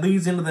like I said, that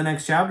leads into the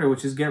next chapter,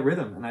 which is get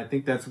rhythm. And I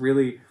think that's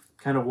really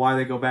kind of why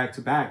they go back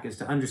to back, is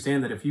to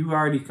understand that if you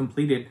already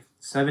completed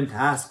 7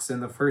 tasks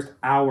in the first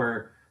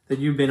hour that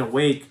you've been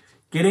awake,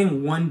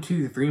 getting 1,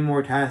 2, 3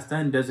 more tasks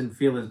done doesn't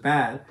feel as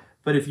bad.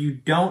 But if you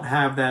don't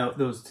have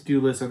those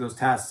to-do lists or those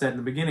tasks set in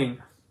the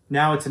beginning,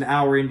 now it's an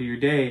hour into your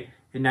day,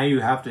 and now you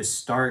have to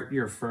start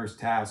your first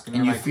task.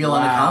 And you feel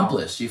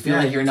unaccomplished. You feel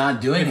like you're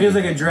not doing anything. It feels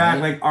like a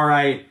drag, right? Like, all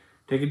right,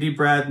 take a deep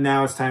breath,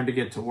 now it's time to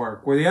get to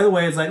work. Where the other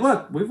way is like,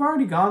 look, we've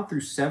already gone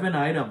through 7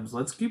 items.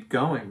 Let's keep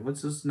going.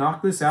 Let's just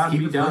knock this out and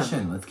be done.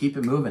 Pushing. Let's keep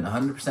it moving.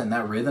 100%.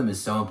 That rhythm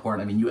is so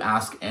important. I mean, you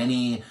ask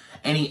any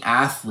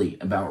athlete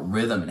about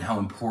rhythm and how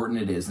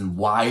important it is and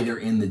why they're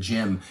in the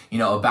gym.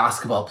 A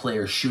basketball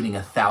player shooting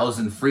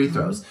 1,000 free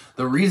throws.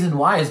 The reason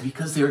why is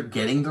because they're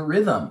getting the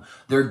rhythm.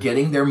 They're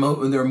getting their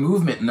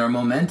movement and their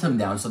momentum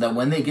down, so that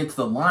when they get to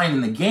the line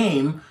in the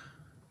game,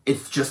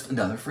 it's just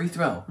another free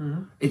throw.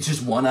 It's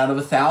just 1 out of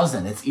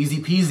 1,000. It's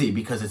easy peasy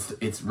because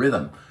it's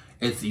rhythm.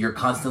 You're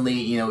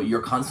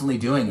constantly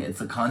doing it.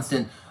 It's a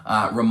constant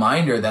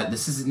reminder that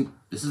this is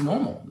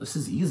normal. This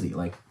is easy.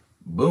 Like,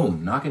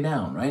 boom, knock it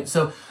down, right?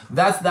 So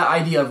that's the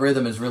idea of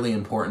rhythm is really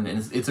important,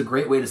 and it's a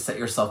great way to set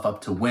yourself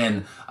up to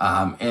win.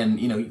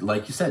 And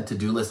like you said,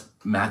 to-do list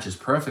matches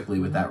perfectly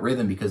with that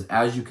rhythm, because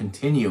as you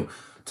continue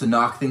to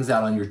knock things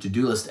out on your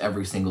to-do list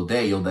every single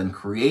day, you'll then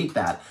create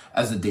that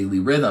as a daily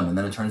rhythm, and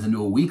then it turns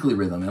into a weekly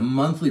rhythm and a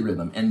monthly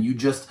rhythm, and you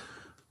just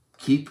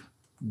keep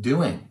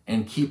doing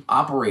and keep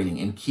operating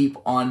and keep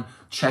on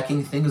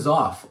checking things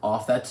off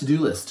that to-do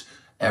list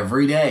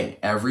every day,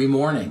 every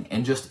morning,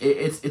 and just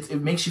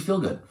it makes you feel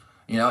good.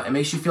 It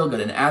makes you feel good.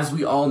 And as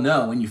we all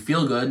know, when you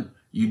feel good,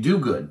 you do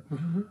good,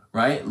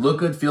 right? Look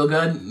good, feel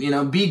good,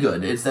 be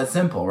good. It's that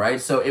simple, right?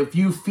 So if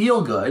you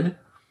feel good,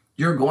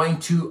 you're going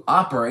to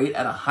operate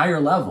at a higher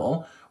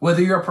level,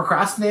 whether you're a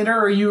procrastinator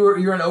or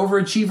you're an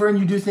overachiever and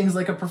you do things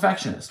like a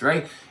perfectionist,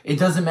 right? It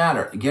doesn't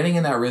matter. Getting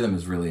in that rhythm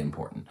is really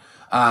important.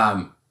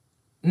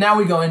 Now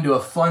we go into a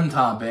fun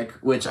topic,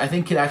 which I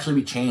think could actually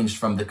be changed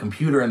from the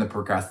computer and the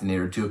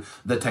procrastinator to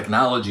the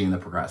technology and the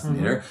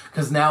procrastinator.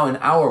 Because now in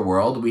our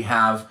world, we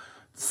have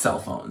cell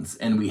phones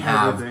and we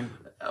have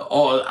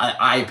all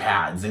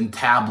iPads and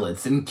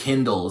tablets and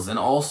Kindles and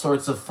all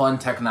sorts of fun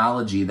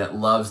technology that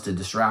loves to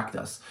distract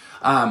us.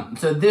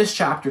 So this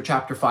chapter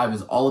 5,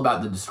 is all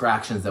about the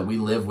distractions that we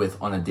live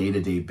with on a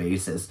day-to-day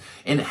basis,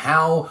 and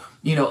how,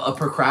 a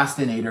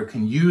procrastinator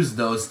can use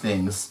those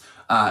things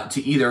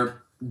to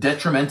either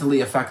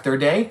detrimentally affect their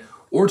day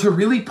or to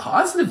really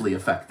positively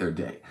affect their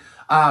day.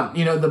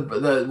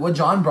 What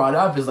John brought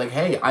up is like,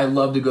 hey, I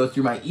love to go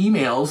through my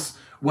emails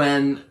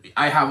when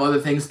I have other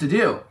things to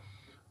do.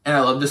 And I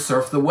love to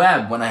surf the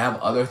web when I have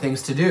other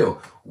things to do.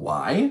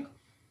 Why?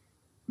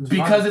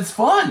 Because it's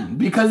fun,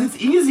 because it's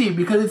easy,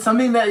 because it's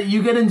something that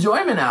you get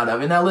enjoyment out of.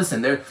 And now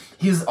listen,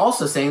 he's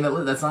also saying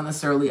that that's not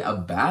necessarily a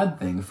bad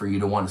thing for you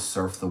to want to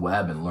surf the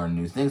web and learn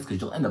new things, because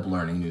you'll end up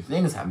learning new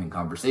things, having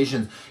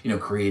conversations,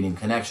 creating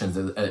connections,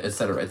 et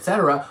cetera, et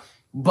cetera.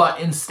 But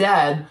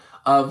instead,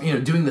 of,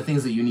 doing the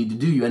things that you need to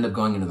do, you end up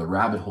going into the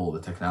rabbit hole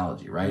of the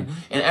technology, right?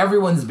 And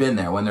everyone's been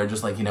there when they're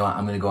just like, I'm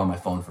going to go on my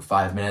phone for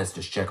 5 minutes,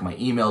 just check my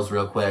emails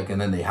real quick. And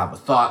then they have a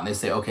thought and they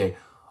say, okay,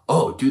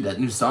 oh, dude, that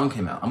new song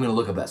came out. I'm going to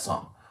look up that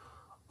song.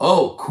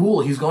 Oh,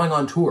 cool. He's going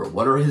on tour.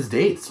 What are his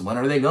dates? When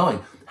are they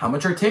going? How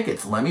much are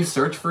tickets? Let me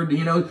search for,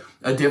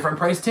 a different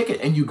price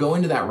ticket. And you go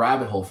into that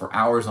rabbit hole for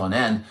hours on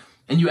end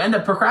and you end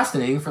up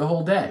procrastinating for the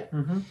whole day.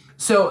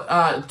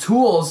 So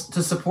tools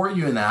to support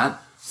you in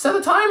that, set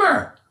a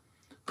timer.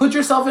 Put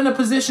yourself in a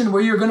position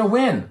where you're going to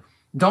win.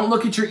 Don't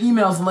look at your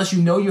emails unless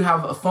you know you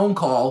have a phone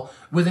call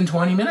within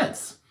 20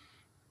 minutes.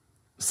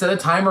 Set a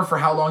timer for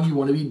how long you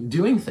want to be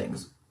doing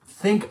things.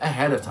 Think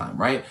ahead of time,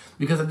 right?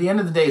 Because at the end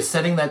of the day,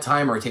 setting that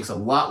timer takes a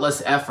lot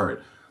less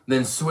effort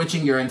than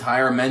switching your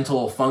entire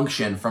mental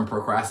function from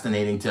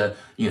procrastinating to,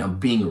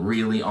 being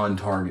really on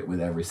target with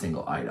every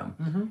single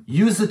item.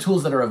 Use the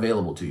tools that are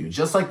available to you.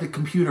 Just like the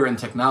computer and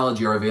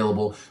technology are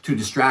available to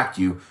distract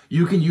you,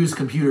 you can use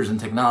computers and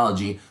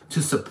technology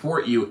to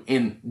support you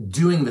in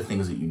doing the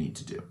things that you need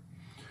to do.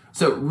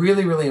 So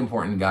really, really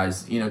important,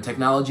 guys.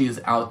 Technology is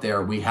out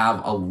there. We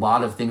have a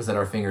lot of things at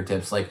our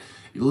fingertips. Like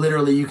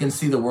literally you can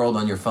see the world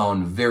on your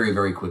phone very,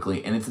 very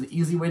quickly. And it's an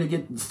easy way to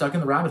get stuck in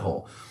the rabbit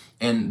hole.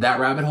 And that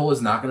rabbit hole is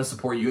not going to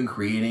support you in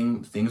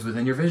creating things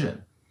within your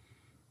vision.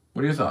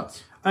 What are your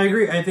thoughts? I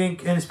agree. I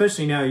think, and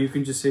especially now, you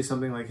can just say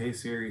something like, hey,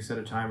 Siri, set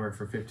a timer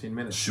for 15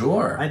 minutes.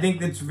 Sure. I think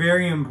that's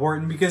very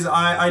important because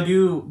I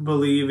do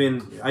believe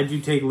I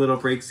do take little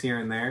breaks here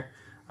and there.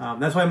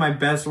 That's why my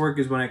best work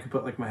is when I can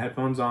put like my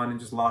headphones on and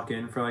just lock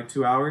in for like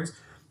 2 hours.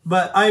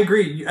 But I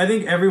agree. I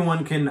think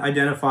everyone can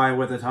identify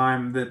with a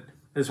time that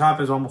this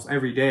happens almost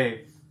every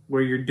day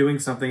where you're doing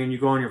something and you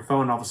go on your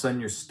phone and all of a sudden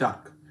you're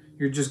stuck.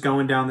 You're just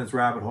going down this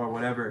rabbit hole or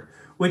whatever.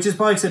 Which is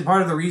probably said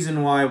part of the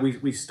reason why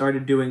we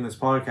started doing this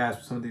podcast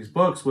with some of these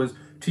books was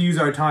to use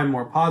our time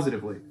more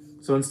positively.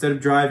 So instead of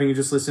driving and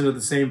just listen to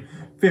the same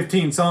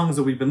 15 songs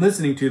that we've been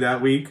listening to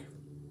that week,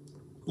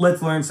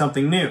 let's learn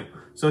something new.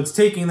 So it's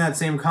taking that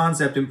same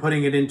concept and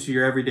putting it into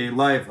your everyday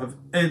life of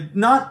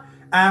not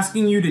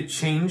asking you to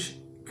change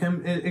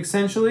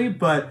essentially,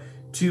 but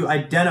to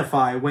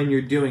identify when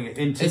you're doing it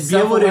and to be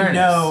able to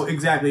know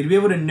exactly, to be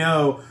able to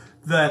know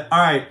that, all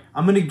right,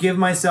 I'm going to give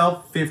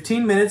myself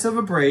 15 minutes of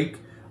a break.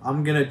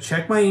 I'm going to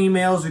check my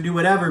emails or do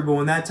whatever, but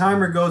when that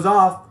timer goes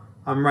off,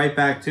 I'm right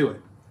back to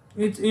it.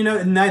 It's,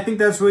 and I think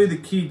that's really the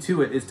key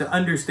to it is to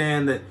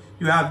understand that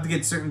you have to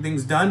get certain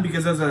things done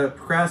because as a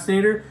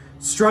procrastinator,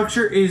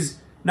 structure is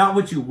not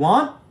what you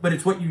want, but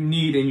it's what you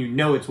need and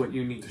it's what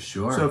you need.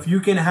 Sure. So if you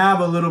can have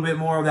a little bit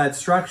more of that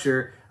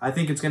structure, I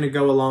think it's going to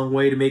go a long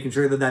way to making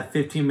sure that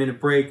 15-minute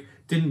break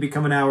didn't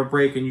become an hour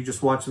break and you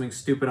just watch something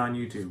stupid on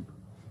YouTube.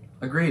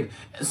 Agreed.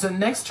 So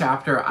next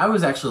chapter, I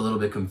was actually a little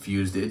bit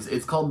confused.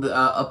 It's called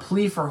A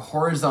Plea for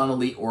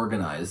Horizontally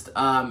Organized.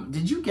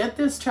 Did you get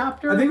this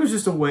chapter? I think it was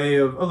just a way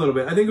of, a little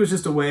bit. I think it was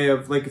just a way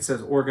of, like it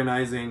says,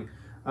 organizing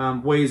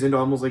ways into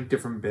almost like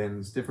different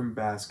bins, different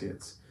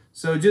baskets.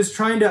 So just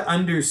trying to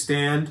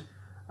understand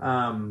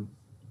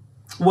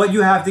what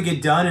you have to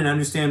get done and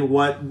understand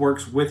what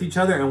works with each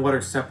other and what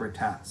are separate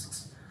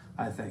tasks,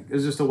 I think.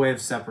 It's just a way of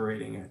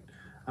separating it.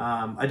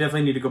 I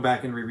definitely need to go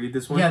back and reread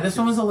this one. Yeah, this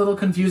one was a little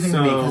confusing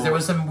to me because there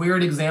was some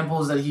weird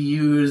examples that he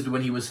used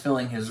when he was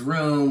filling his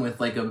room with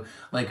like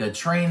a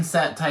train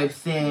set type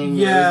thing.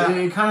 Yeah,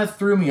 it kind of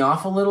threw me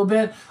off a little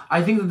bit.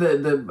 I think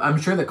that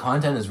I'm sure the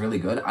content is really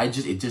good.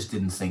 It just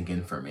didn't sink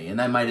in for me, and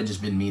that might have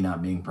just been me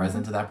not being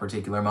present to that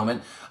particular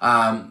moment.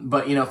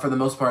 But for the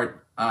most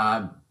part,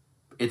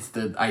 it's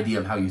the idea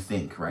of how you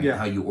think, right? Yeah.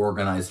 How you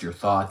organize your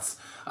thoughts.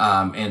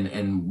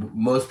 And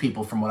most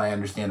people, from what I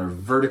understand, are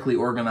vertically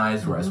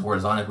organized, whereas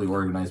horizontally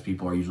organized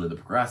people are usually the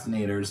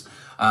procrastinators.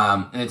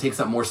 And it takes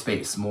up more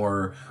space,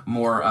 more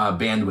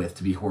bandwidth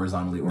to be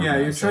horizontally organized.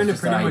 Yeah, you're trying to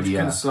pretty much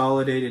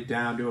consolidate it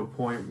down to a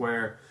point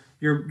where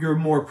you're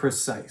more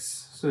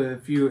precise. So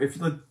if you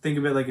think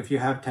of it like if you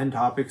have 10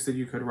 topics that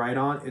you could write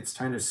on, it's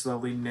trying to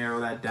slowly narrow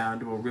that down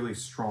to a really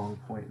strong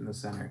point in the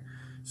center.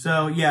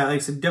 So yeah, like I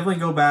said, definitely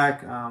go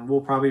back.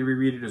 We'll probably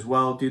reread it as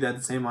well. Do that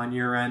the same on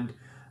your end.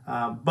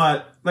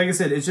 But like I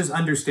said, it's just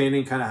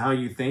understanding kind of how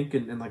you think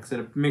and like I said,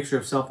 a mixture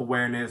of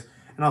self-awareness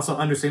and also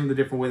understanding the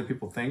different way that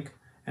people think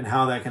and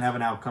how that can have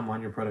an outcome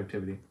on your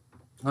productivity.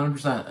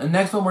 100%. And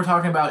next one we're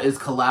talking about is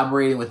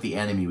collaborating with the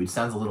enemy, which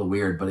sounds a little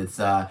weird, but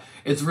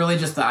it's really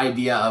just the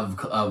idea of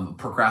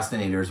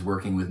procrastinators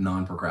working with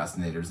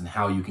non-procrastinators and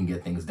how you can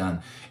get things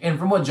done. And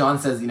from what John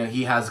says,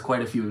 he has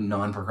quite a few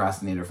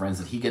non-procrastinator friends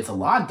that he gets a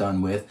lot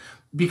done with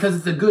because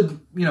it's a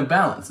good,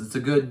 balance. It's a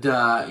good,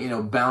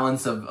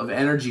 balance of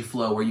energy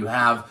flow where you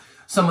have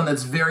someone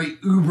that's very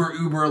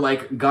uber,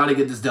 like, gotta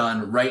get this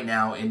done right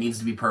now, it needs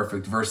to be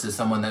perfect, versus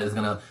someone that is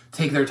gonna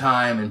take their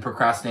time and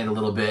procrastinate a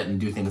little bit and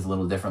do things a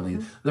little differently.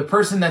 The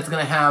person that's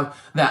going to have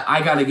that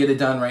I got to get it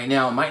done right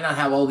now might not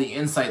have all the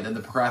insight that the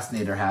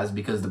procrastinator has,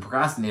 because the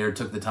procrastinator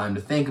took the time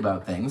to think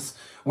about things,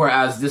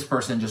 whereas this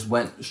person just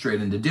went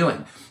straight into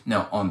doing.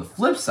 Now, on the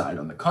flip side,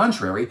 on the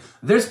contrary,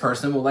 this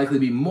person will likely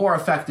be more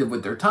effective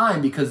with their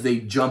time because they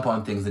jump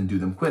on things and do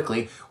them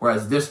quickly,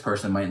 whereas this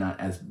person might not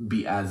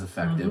be as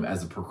effective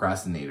as a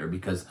procrastinator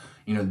because,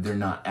 you know, they're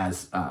not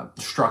as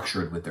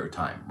structured with their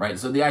time, right?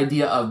 So the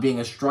idea of being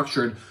a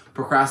structured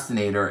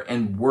procrastinator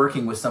and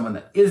working with someone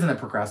that isn't a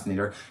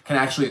procrastinator can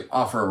actually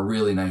offer a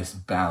really nice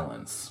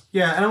balance.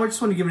 Yeah, and I just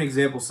want to give an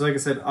example. So like I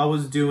said, I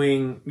was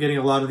getting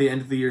a lot of the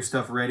end of the year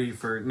stuff ready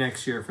for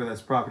next year for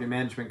this property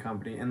management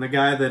company. And the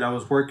guy that I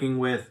was working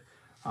with,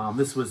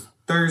 this was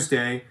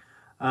Thursday,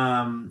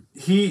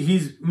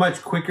 he's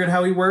much quicker at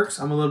how he works.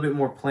 I'm a little bit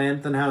more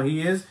planned than how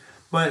he is.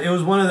 But it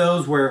was one of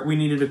those where we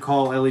needed to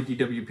call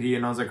LADWP,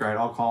 and I was like, all right,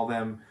 I'll call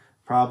them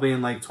probably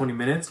in like 20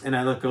 minutes. And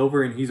I look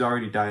over, and he's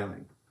already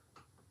dialing.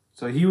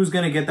 So he was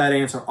going to get that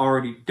answer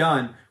already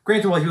done.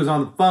 Granted, while he was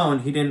on the phone,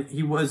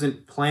 he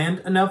wasn't planned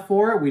enough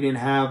for it. We didn't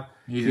have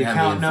the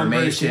account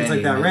numbers, things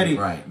like that ready.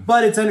 Right.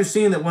 But it's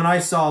understanding that when I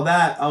saw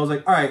that, I was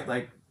like, all right,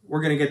 like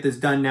we're going to get this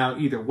done now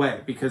either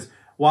way. Because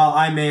while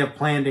I may have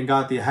planned and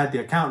had the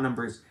account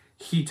numbers,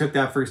 he took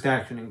that first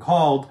action and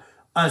called.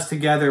 Us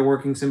together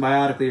working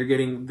symbiotically are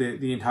getting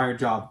the entire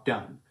job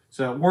done.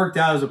 So it worked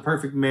out as a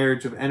perfect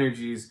marriage of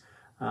energies.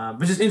 But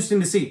just interesting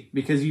to see,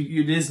 because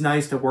it is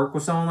nice to work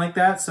with someone like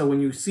that. So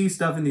when you see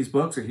stuff in these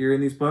books or hear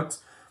in these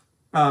books,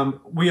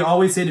 we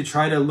always say to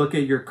try to look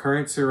at your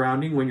current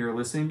surrounding when you're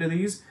listening to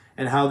these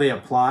and how they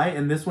apply.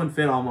 And this one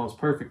fit almost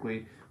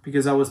perfectly,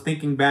 because I was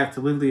thinking back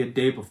to literally a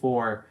day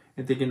before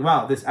and thinking,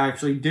 wow, this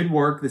actually did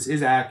work. This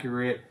is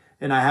accurate.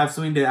 And I have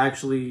something to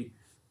actually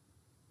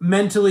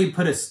mentally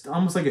put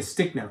almost like a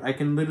stick note. I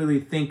can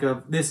literally think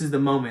of, this is the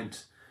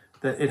moment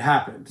that it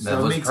happened.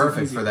 That was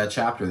perfect for that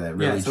chapter. That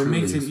really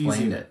truly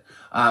explained it.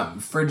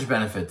 Fridge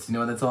benefits. You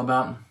know what that's all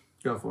about?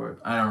 Go for it.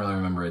 I don't really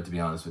remember it, to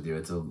be honest with you.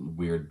 It's a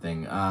weird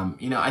thing.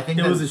 I think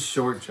it was a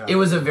short chapter. It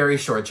was a very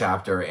short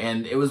chapter,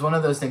 and it was one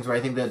of those things where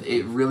I think that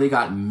it really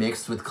got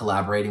mixed with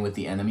collaborating with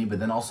the enemy, but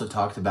then also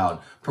talked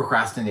about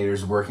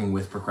procrastinators working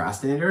with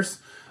procrastinators.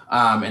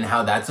 And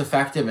how that's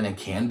effective, and it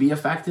can be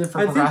effective for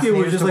procrastinators. I think it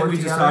was just like we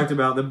just talked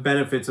about, the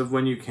benefits of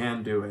when you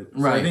can do it.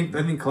 So right.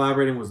 I think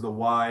collaborating was the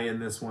why,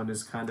 and this one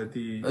is kind of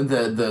the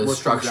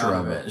structure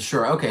of it.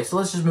 Sure. Okay. So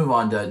let's just move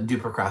on to, do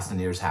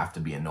procrastinators have to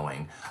be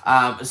annoying?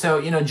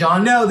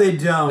 John. No, they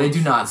don't. They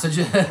do not. So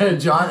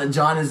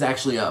John is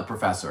actually a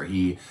professor.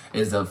 He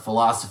is a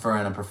philosopher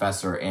and a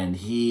professor, and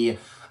he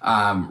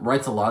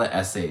writes a lot of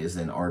essays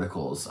and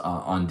articles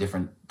on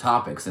different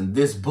topics. And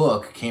this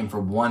book came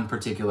from one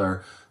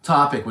particular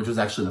topic, which was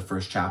actually the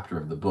first chapter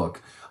of the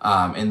book.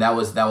 And that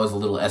was a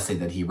little essay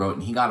that he wrote,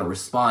 and he got a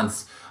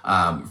response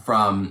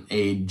from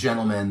a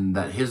gentleman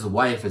that his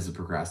wife is a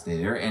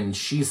procrastinator, and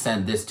she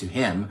sent this to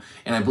him,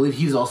 and I believe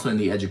he's also in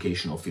the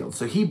educational field.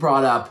 So he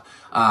brought up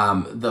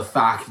the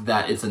fact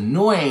that it's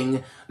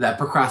annoying that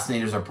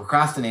procrastinators are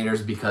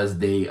procrastinators because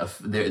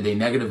they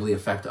negatively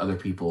affect other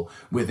people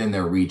within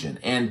their region.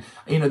 And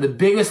the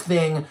biggest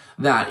thing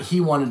that he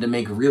wanted to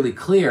make really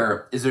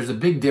clear is there's a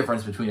big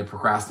difference between a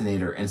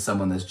procrastinator and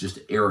someone that's just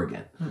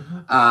arrogant.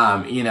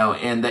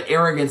 And the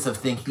arrogance of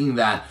thinking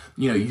that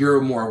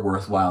you're more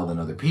worthwhile than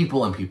other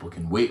people and people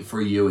can wait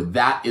for you,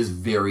 that is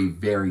very,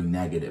 very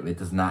negative. It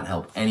does not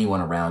help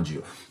anyone around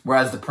you.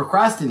 Whereas the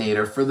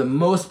procrastinator, for the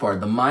most part,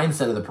 the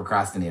mindset of the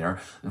procrastinator,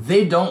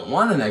 they don't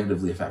want to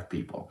negatively affect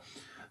people.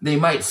 They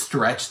might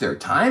stretch their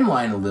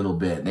timeline a little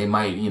bit. They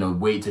might,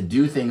 wait to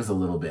do things a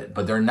little bit,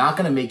 but they're not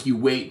going to make you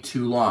wait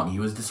too long. He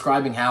was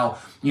describing how,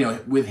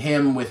 with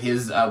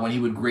his, when he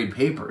would grade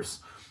papers,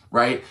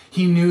 right?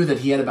 He knew that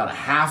he had about a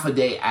half a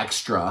day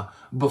extra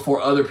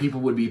before other people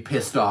would be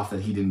pissed off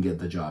that he didn't get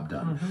the job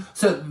done. Mm-hmm.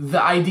 So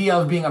the idea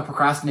of being a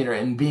procrastinator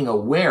and being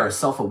aware,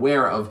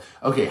 self-aware of,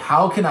 okay,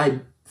 how can I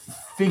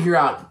figure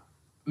out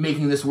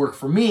making this work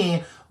for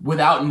me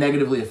without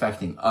negatively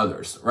affecting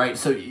others, right?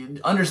 So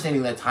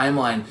understanding that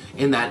timeline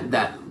in that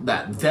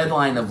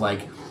deadline of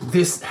like,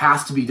 this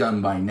has to be done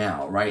by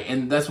now, right?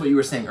 And that's what you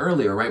were saying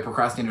earlier, right?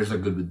 Procrastinators are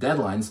good with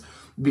deadlines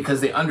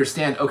because they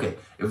understand, okay,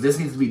 if this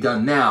needs to be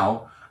done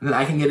now, then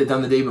I can get it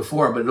done the day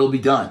before, but it'll be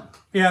done.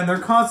 Yeah, and they're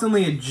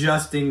constantly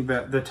adjusting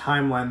the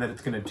timeline that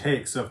it's going to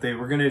take. So if they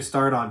were going to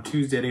start on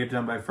Tuesday to get it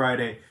done by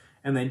Friday,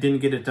 and they didn't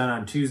get it done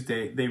on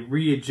Tuesday, they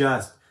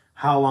readjust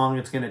how long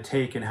it's going to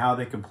take and how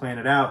they can plan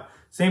it out.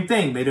 Same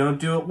thing, they don't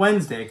do it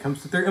Wednesday. It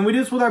comes to Thursday. And we do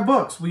this with our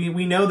books. We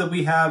know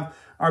that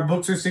our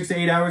books are 6 to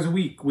 8 hours a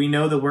week. We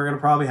know that we're going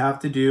to probably have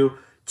to do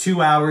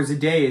 2 hours a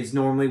day is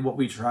normally what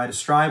we try to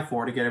strive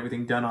for to get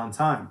everything done on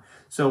time.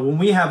 So when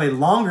we have a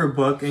longer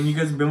book, and you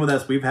guys have been with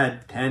us, we've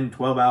had 10,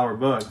 12-hour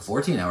books.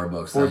 14-hour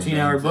books.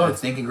 14-hour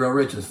books. Think and Grow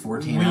Rich is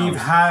 14 hours. We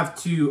have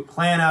to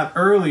plan out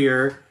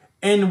earlier,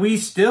 and we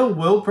still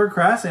will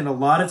procrastinate. A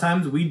lot of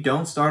times we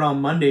don't start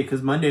on Monday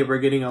because Monday we're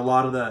getting a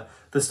lot of the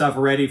stuff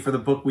ready for the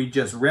book we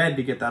just read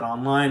to get that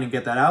online and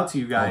get that out to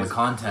you guys. All the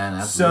content,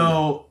 absolutely.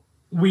 So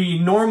we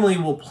normally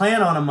will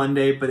plan on a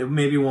Monday, but it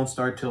maybe won't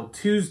start till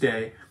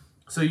Tuesday.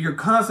 So you're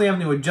constantly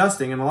having to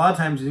adjusting, and a lot of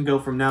times you can go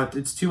from now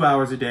it's 2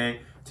 hours a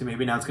day to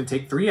maybe now it's going to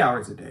take 3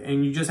 hours a day,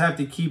 and you just have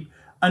to keep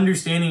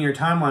understanding your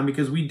timeline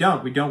because we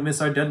don't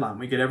miss our deadline.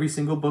 We get every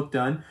single book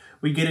done.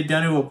 We get it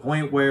done to a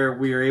point where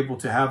we are able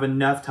to have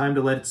enough time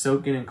to let it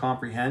soak in and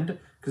comprehend.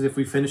 Because if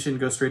we finish it and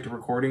go straight to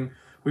recording,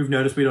 we've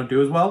noticed we don't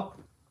do as well.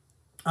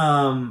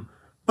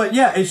 But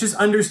yeah, it's just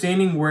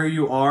understanding where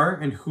you are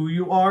and who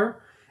you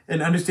are,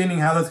 and understanding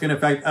how that's going to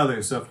affect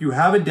others. So if you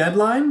have a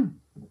deadline,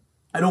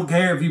 I don't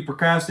care if you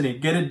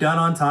procrastinate, get it done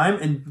on time,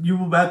 and you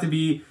will have to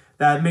be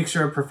that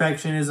mixture of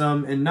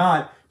perfectionism and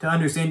not to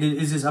understand,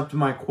 is this up to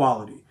my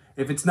quality?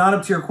 If it's not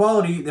up to your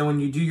quality, then when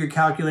you do your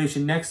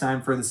calculation next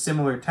time for the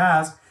similar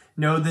task,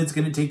 know that it's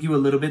going to take you a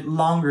little bit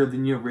longer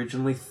than you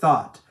originally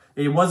thought.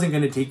 It wasn't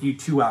going to take you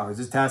 2 hours.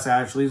 This task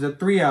actually is a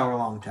 3 hour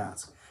long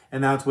task,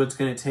 and that's what it's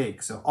going to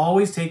take. So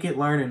always take it,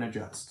 learn, and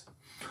adjust.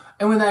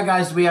 And with that,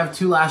 guys, we have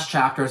 2 last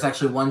chapters,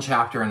 actually 1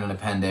 chapter and an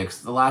appendix.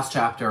 The last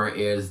chapter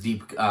is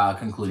deep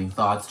concluding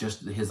thoughts,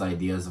 just his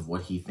ideas of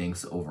what he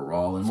thinks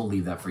overall, and we'll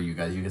leave that for you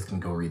guys. You guys can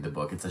go read the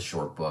book. It's a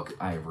short book.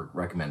 I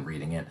recommend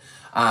reading it.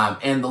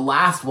 And the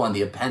last one,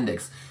 the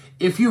appendix,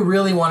 if you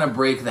really want to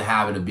break the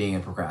habit of being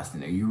a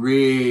procrastinator, you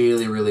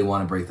really, really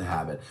want to break the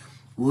habit,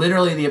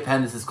 literally the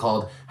appendix is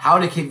called How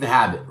to Kick the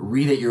Habit.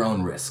 Read at your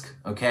own risk,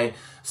 okay?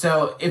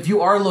 So if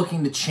you are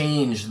looking to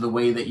change the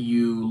way that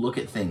you look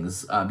at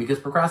things, because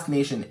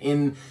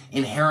procrastination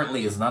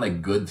inherently is not a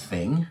good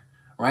thing,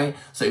 right?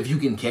 So if you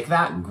can kick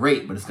that,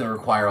 great, but it's going to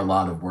require a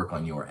lot of work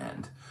on your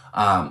end.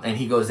 And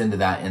he goes into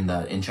that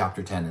in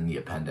chapter 10 in the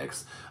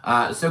appendix.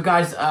 So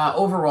guys,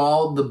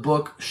 overall, the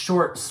book,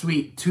 short,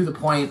 sweet, to the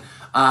point.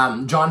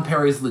 John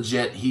Perry's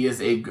legit. He is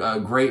a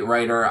great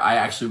writer. I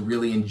actually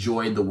really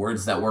enjoyed the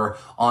words that were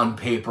on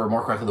paper,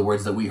 more correctly, the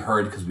words that we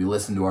heard because we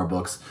listened to our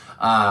books.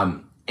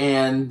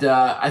 And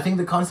I think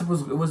the concept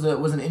was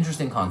an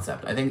interesting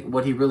concept. I think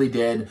what he really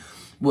did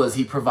was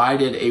he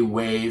provided a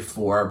way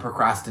for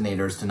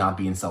procrastinators to not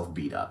be in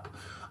self-beat up.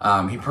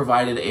 He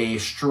provided a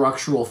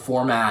structural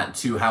format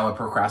to how a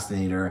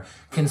procrastinator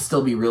can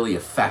still be really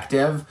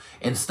effective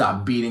and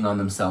stop beating on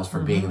themselves for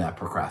being that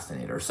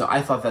procrastinator. So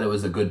I thought that it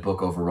was a good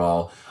book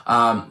overall.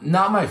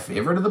 Not my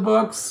favorite of the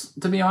books,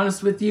 to be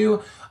honest with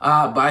you,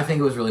 but I think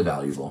it was really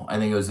valuable. I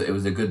think it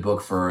was a good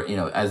book for,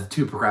 as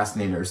 2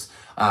 procrastinators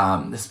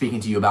speaking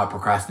to you about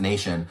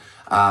procrastination.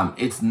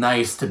 It's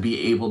nice to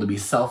be able to be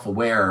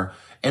self-aware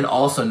and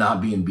also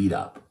not being beat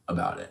up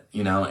about it,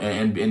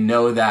 and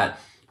know that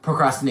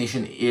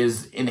procrastination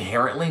is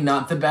inherently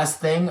not the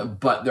best thing,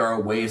 but there are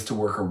ways to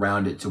work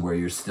around it to where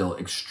you're still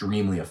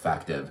extremely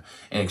effective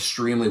and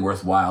extremely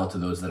worthwhile to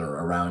those that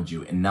are around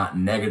you and not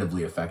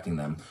negatively affecting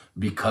them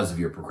because of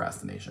your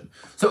procrastination.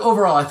 So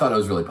overall, I thought it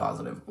was really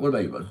positive. What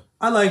about you, bud?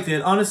 I liked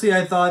it. Honestly,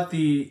 I thought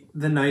the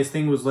nice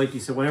thing was, like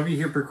you said, whenever you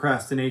hear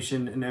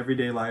procrastination in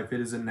everyday life, it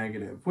is a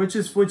negative, which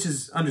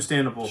is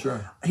understandable.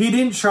 Sure. He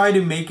didn't try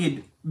to make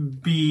it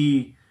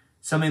be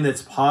something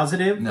that's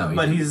positive, No,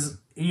 but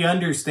he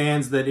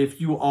understands that if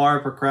you are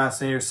a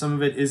procrastinator, some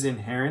of it is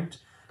inherent.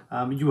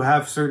 You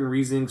have certain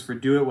reasons for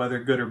do it,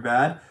 whether good or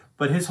bad.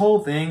 But his whole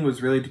thing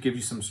was really to give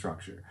you some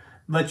structure.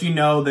 Let you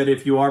know that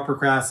if you are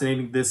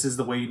procrastinating, this is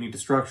the way you need to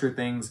structure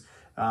things.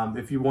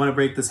 If you want to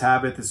break this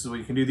habit, this is what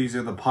you can do. These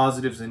are the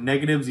positives and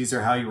negatives. These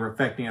are how you're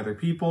affecting other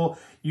people.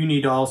 You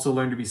need to also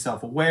learn to be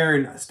self-aware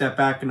and step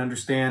back and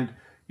understand,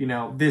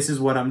 this is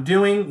what I'm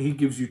doing. He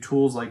gives you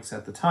tools like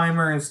set the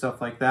timer and stuff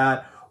like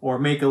that. Or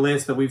make a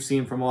list that we've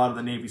seen from a lot of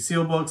the Navy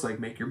SEAL books,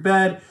 like Make Your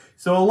Bed.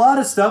 So a lot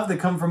of stuff that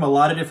come from a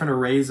lot of different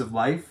arrays of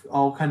life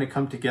all kind of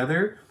come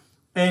together.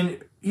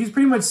 And he's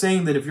pretty much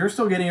saying that if you're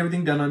still getting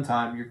everything done on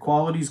time, your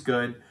quality's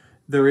good,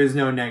 there is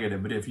no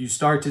negative. But if you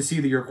start to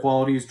see that your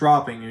quality is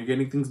dropping and you're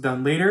getting things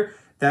done later,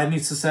 that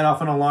needs to set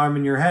off an alarm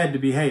in your head to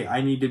be, hey, I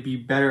need to be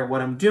better at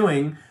what I'm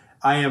doing.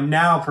 I am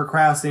now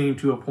procrastinating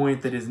to a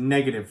point that is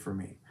negative for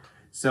me.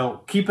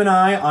 So keep an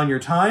eye on your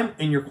time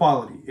and your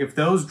quality. If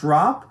those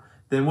drop,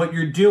 then what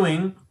you're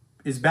doing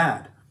is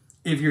bad.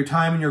 If your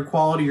time and your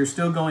quality are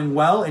still going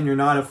well and you're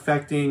not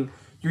affecting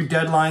your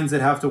deadlines that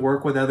have to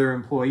work with other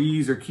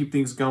employees or keep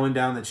things going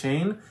down the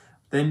chain,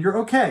 then you're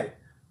okay.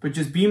 But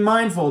just be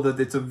mindful that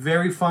it's a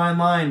very fine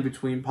line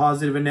between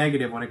positive and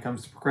negative when it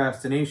comes to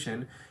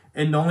procrastination.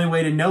 And the only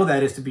way to know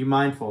that is to be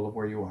mindful of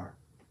where you are.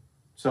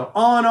 So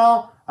all in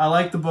all, I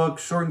like the book,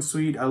 short and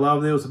sweet. I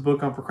love that it was a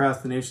book on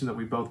procrastination that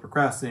we both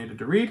procrastinated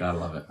to read. Gotta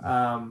love it.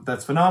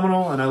 That's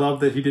phenomenal, and I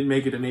love that he didn't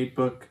make it an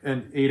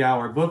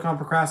 8-hour book on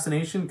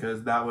procrastination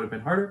because that would have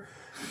been harder.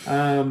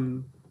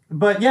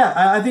 But yeah,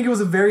 I think it was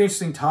a very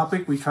interesting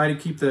topic. We try to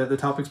keep the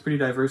topics pretty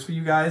diverse for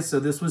you guys, so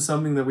this was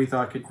something that we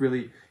thought could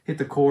really hit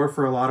the core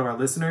for a lot of our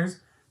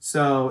listeners.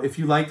 So if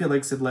you liked it, like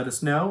I said, let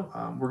us know.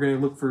 We're going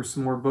to look for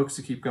some more books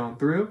to keep going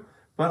through.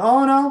 But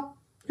all in all,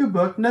 good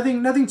book.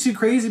 Nothing too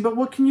crazy, but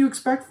what can you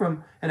expect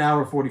from an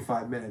hour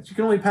 45 minutes? You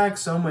can only pack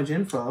so much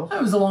info.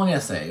 It was a long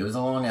essay. It was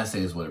a long essay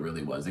is what it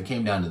really was. It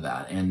came down to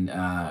that. And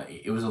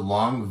it was a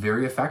long,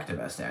 very effective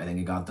essay. I think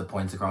it got the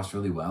points across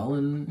really well.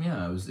 And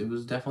yeah, it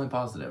was definitely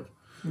positive.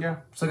 Yeah.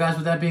 So guys,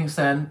 with that being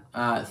said,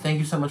 thank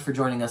you so much for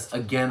joining us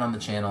again on the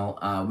channel.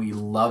 We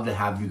love to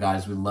have you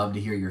guys. We love to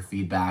hear your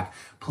feedback.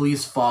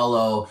 Please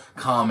follow,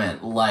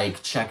 comment,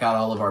 like, check out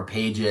all of our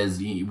pages.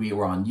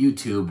 We're on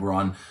YouTube, we're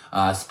on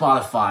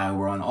Spotify,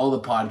 we're on all the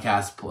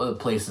podcast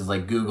places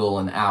like Google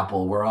and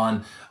Apple. We're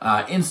on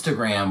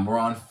Instagram, we're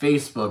on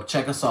Facebook.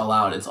 Check us all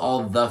out. It's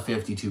all the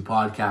 52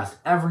 Podcast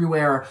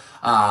everywhere,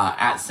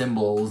 at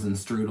symbols and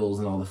strudels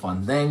and all the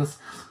fun things.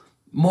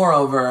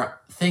 Moreover,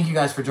 thank you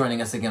guys for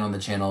joining us again on the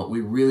channel. We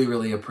really,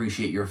 really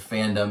appreciate your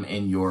fandom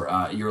and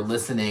your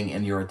listening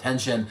and your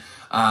attention.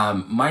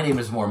 My name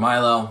is More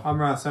Milo. I'm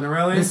Ross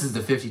Sanarelli. This is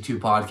the 52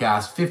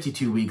 Podcast,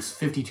 52 weeks,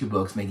 52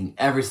 books, making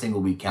every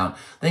single week count.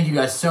 Thank you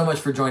guys so much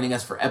for joining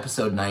us for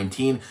episode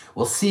 19.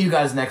 We'll see you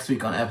guys next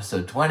week on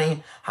episode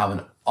 20. Have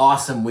an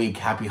awesome week.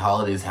 Happy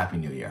holidays. Happy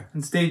New Year.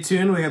 And stay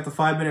tuned. We got the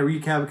 5-minute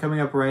recap coming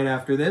up right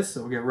after this.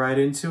 So we'll get right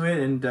into it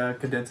and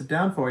condense it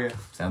down for you.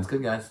 Sounds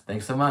good, guys.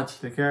 Thanks so much.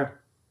 Take care.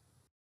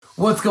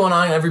 What's going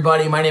on,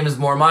 everybody? My name is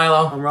More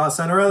Milo. I'm Ross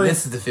Sanarelli.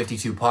 This is the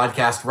 52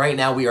 Podcast. Right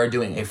now, we are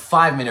doing a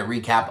 5-minute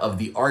recap of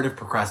The Art of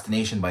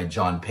Procrastination by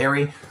John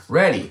Perry.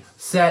 Ready,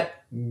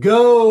 set,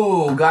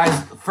 go!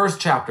 Guys, first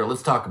chapter.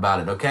 Let's talk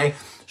about it, okay?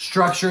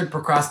 Structured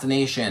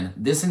procrastination.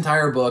 This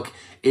entire book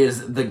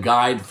is the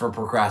guide for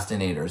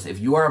procrastinators. If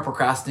you are a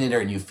procrastinator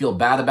and you feel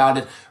bad about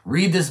it,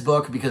 read this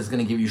book because it's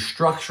going to give you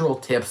structural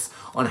tips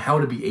on how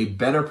to be a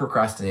better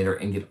procrastinator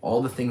and get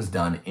all the things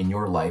done in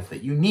your life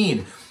that you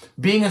need.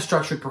 Being a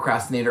structured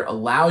procrastinator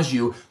allows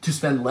you to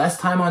spend less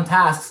time on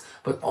tasks,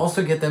 but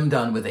also get them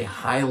done with a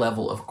high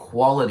level of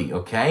quality,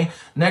 okay?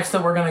 Next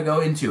that we're gonna go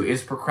into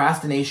is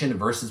procrastination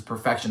versus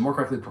perfection. More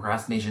correctly,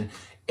 procrastination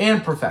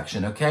and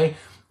perfection, okay?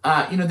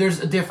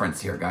 There's a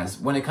difference here, guys.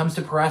 When it comes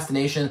to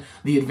procrastination,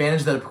 the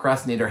advantage that a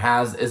procrastinator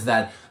has is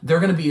that they're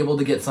going to be able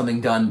to get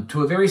something done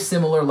to a very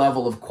similar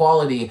level of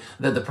quality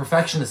that the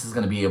perfectionist is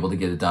going to be able to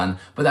get it done,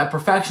 but that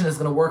perfection is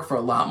going to work for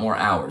a lot more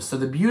hours. So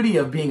the beauty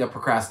of being a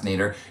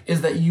procrastinator is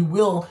that you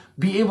will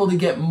be able to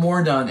get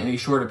more done in a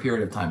shorter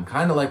period of time,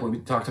 kind of like what we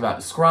talked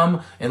about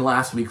Scrum in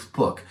last week's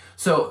book.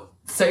 So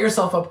set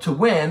yourself up to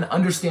win,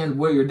 understand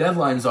where your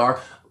deadlines are,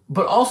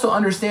 but also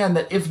understand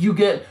that if you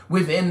get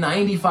within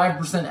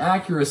 95%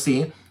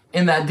 accuracy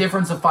and that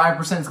difference of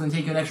 5% is going to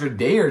take you an extra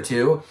day or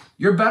two,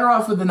 you're better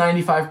off with the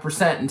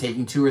 95% and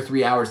taking 2 or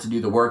 3 hours to do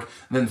the work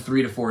than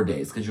 3 to 4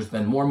 days because you'll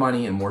spend more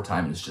money and more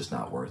time and it's just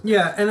not worth it.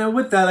 Yeah, and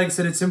with that, like I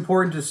said, it's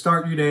important to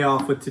start your day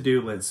off with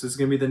to-do lists. This is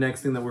going to be the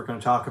next thing that we're going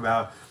to talk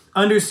about.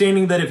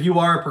 Understanding that if you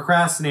are a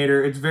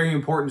procrastinator, it's very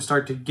important to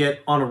start to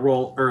get on a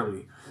roll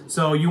early.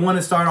 So you want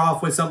to start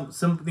off with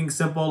something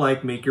simple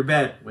like make your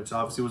bed, which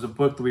obviously was a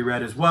book that we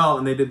read as well,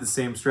 and they did the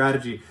same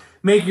strategy.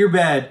 Make your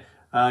bed,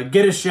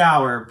 get a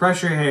shower,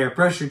 brush your hair,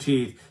 brush your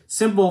teeth,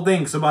 simple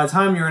things. So by the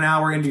time you're an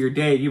hour into your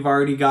day, you've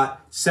already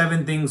got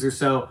 7 things or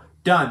so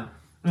done.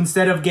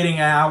 Instead of getting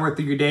an hour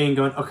through your day and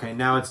going, okay,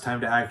 now it's time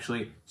to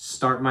actually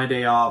start my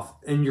day off.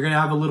 And you're going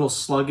to have a little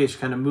sluggish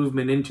kind of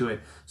movement into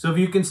it. So if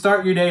you can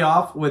start your day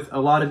off with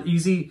a lot of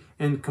easy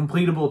and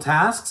completable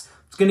tasks,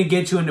 it's going to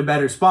get you into a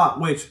better spot,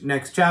 which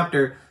next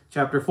chapter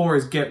 4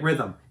 is get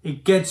rhythm.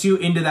 It gets you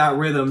into that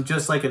rhythm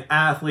just like an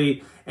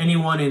athlete,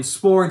 anyone in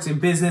sports, in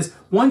business.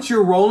 Once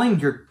you're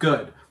rolling, you're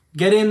good.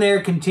 Get in there,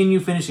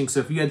 continue finishing. So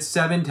if you had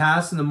 7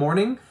 tasks in the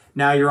morning,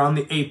 now you're on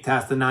the 8th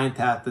task, the 9th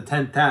task, the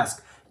 10th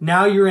task.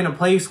 Now you're in a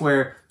place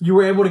where you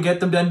were able to get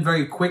them done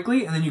very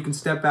quickly, and then you can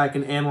step back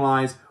and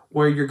analyze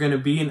where you're going to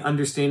be and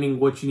understanding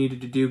what you needed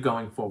to do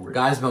going forward.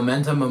 Guys,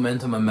 momentum.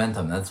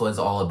 That's what it's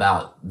all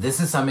about. This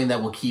is something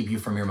that will keep you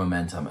from your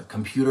momentum.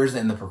 Computers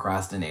and the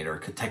procrastinator,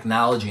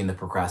 technology and the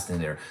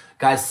procrastinator.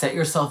 Guys, set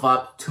yourself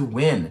up to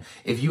win.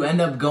 If you end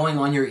up going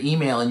on your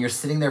email and you're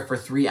sitting there for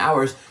 3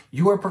 hours,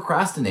 you are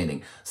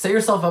procrastinating. Set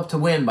yourself up to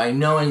win by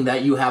knowing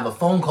that you have a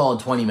phone call in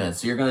 20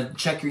 minutes. So you're going to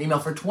check your email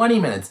for 20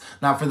 minutes,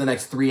 not for the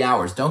next 3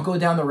 hours. Don't go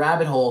down the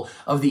rabbit hole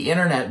of the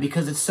internet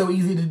because it's so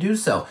easy to do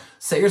so.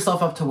 Set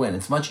yourself up to win.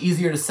 It's much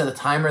easier to set a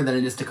timer than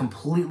it is to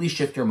completely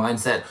shift your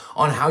mindset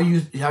on how you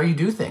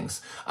do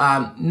things.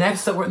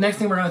 Next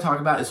thing we're going to talk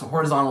about is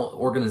horizontal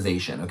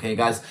organization. Okay,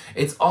 guys,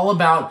 it's all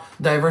about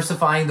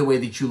diversifying the way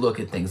that you look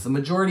at things. The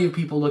majority of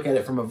people look at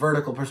it from a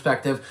vertical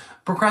perspective.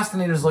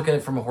 Procrastinators look at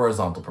it from a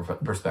horizontal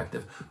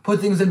perspective. Put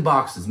things in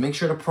boxes. Make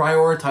sure to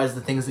prioritize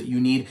the things that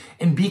you need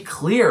and be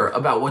clear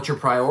about what you're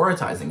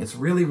prioritizing. It's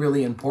really,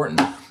 really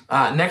important.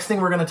 Next thing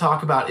we're going to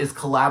talk about is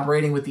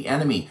collaborating with the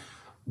enemy.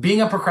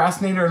 Being a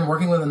procrastinator and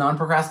working with a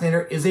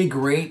non-procrastinator is a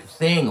great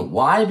thing.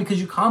 Why?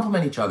 Because you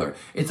complement each other.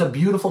 It's a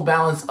beautiful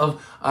balance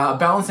of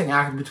balancing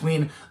act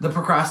between the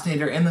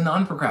procrastinator and the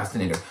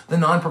non-procrastinator. The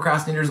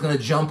non-procrastinator is going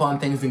to jump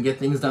on things and get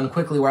things done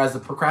quickly, whereas the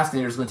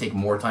procrastinator is going to take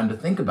more time to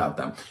think about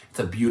them. It's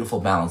a beautiful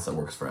balance that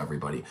works for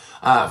everybody.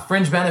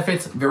 Fringe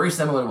benefits, very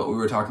similar to what we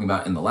were talking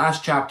about in the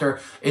last chapter.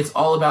 It's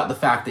all about the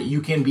fact that you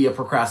can be a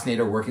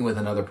procrastinator working with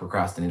another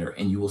procrastinator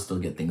and you will still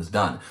get things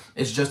done.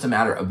 It's just a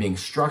matter of being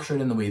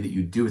structured in the way that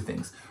you do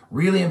things.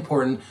 Really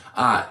important,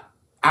 as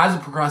a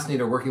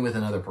procrastinator working with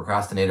another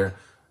procrastinator,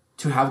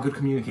 to have good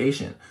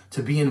communication,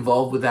 to be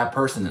involved with that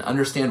person and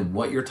understand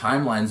what your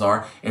timelines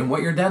are and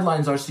what your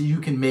deadlines are so you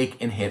can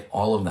make and hit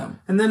all of them.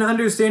 And then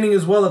understanding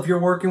as well, if you're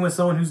working with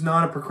someone who's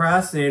not a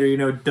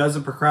procrastinator, does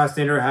a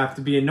procrastinator have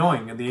to be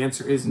annoying? And the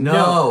answer is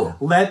no.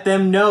 Let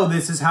them know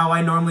this is how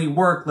I normally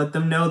work. Let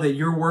them know that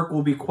your work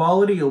will be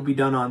quality, it'll be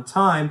done on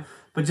time.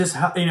 But just,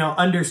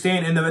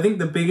 understand. And I think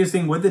the biggest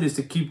thing with it is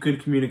to keep good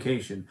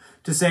communication.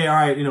 To say, all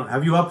right,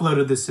 have you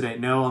uploaded this today?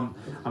 No,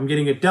 I'm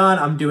getting it done.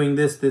 I'm doing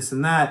this, this,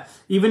 and that.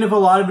 Even if a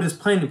lot of it is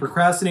planning.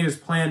 Procrastinators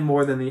plan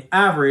more than the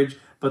average,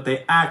 but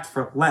they act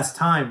for less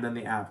time than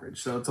the average.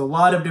 So it's a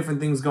lot of different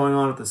things going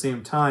on at the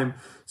same time.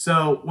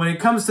 So when it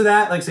comes to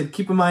that, like I said,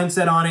 keep a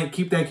mindset on it.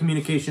 Keep that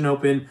communication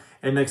open.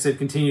 And like I said,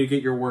 continue to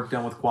get your work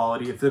done with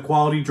quality. If the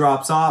quality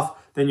drops off,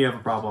 then you have a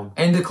problem.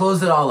 And to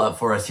close it all up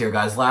for us here,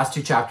 guys, last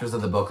 2 chapters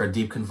of the book are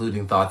deep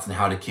concluding thoughts on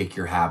how to kick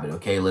your habit,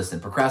 okay? Listen,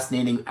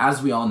 procrastinating,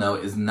 as we all know,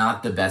 is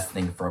not the best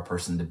thing for a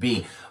person to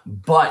be,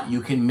 but you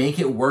can make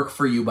it work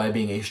for you by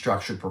being a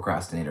structured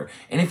procrastinator.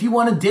 And if you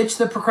want to ditch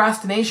the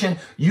procrastination,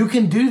 you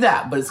can do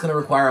that, but it's going to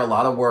require a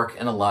lot of work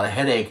and a lot of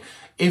headache.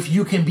 If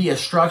you can be a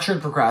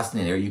structured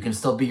procrastinator, you can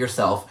still be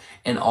yourself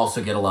and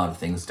also get a lot of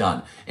things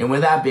done. And with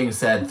that being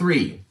said,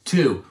 3,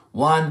 2,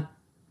 1...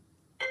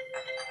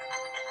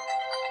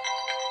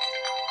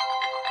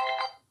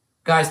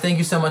 Guys, thank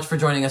you so much for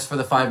joining us for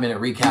the 5-minute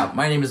recap.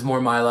 My name is More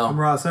Milo. I'm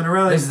Ross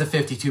Santarelli. This is the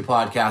 52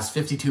 podcast,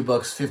 52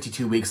 books,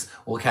 52 weeks.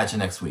 We'll catch you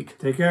next week.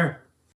 Take care.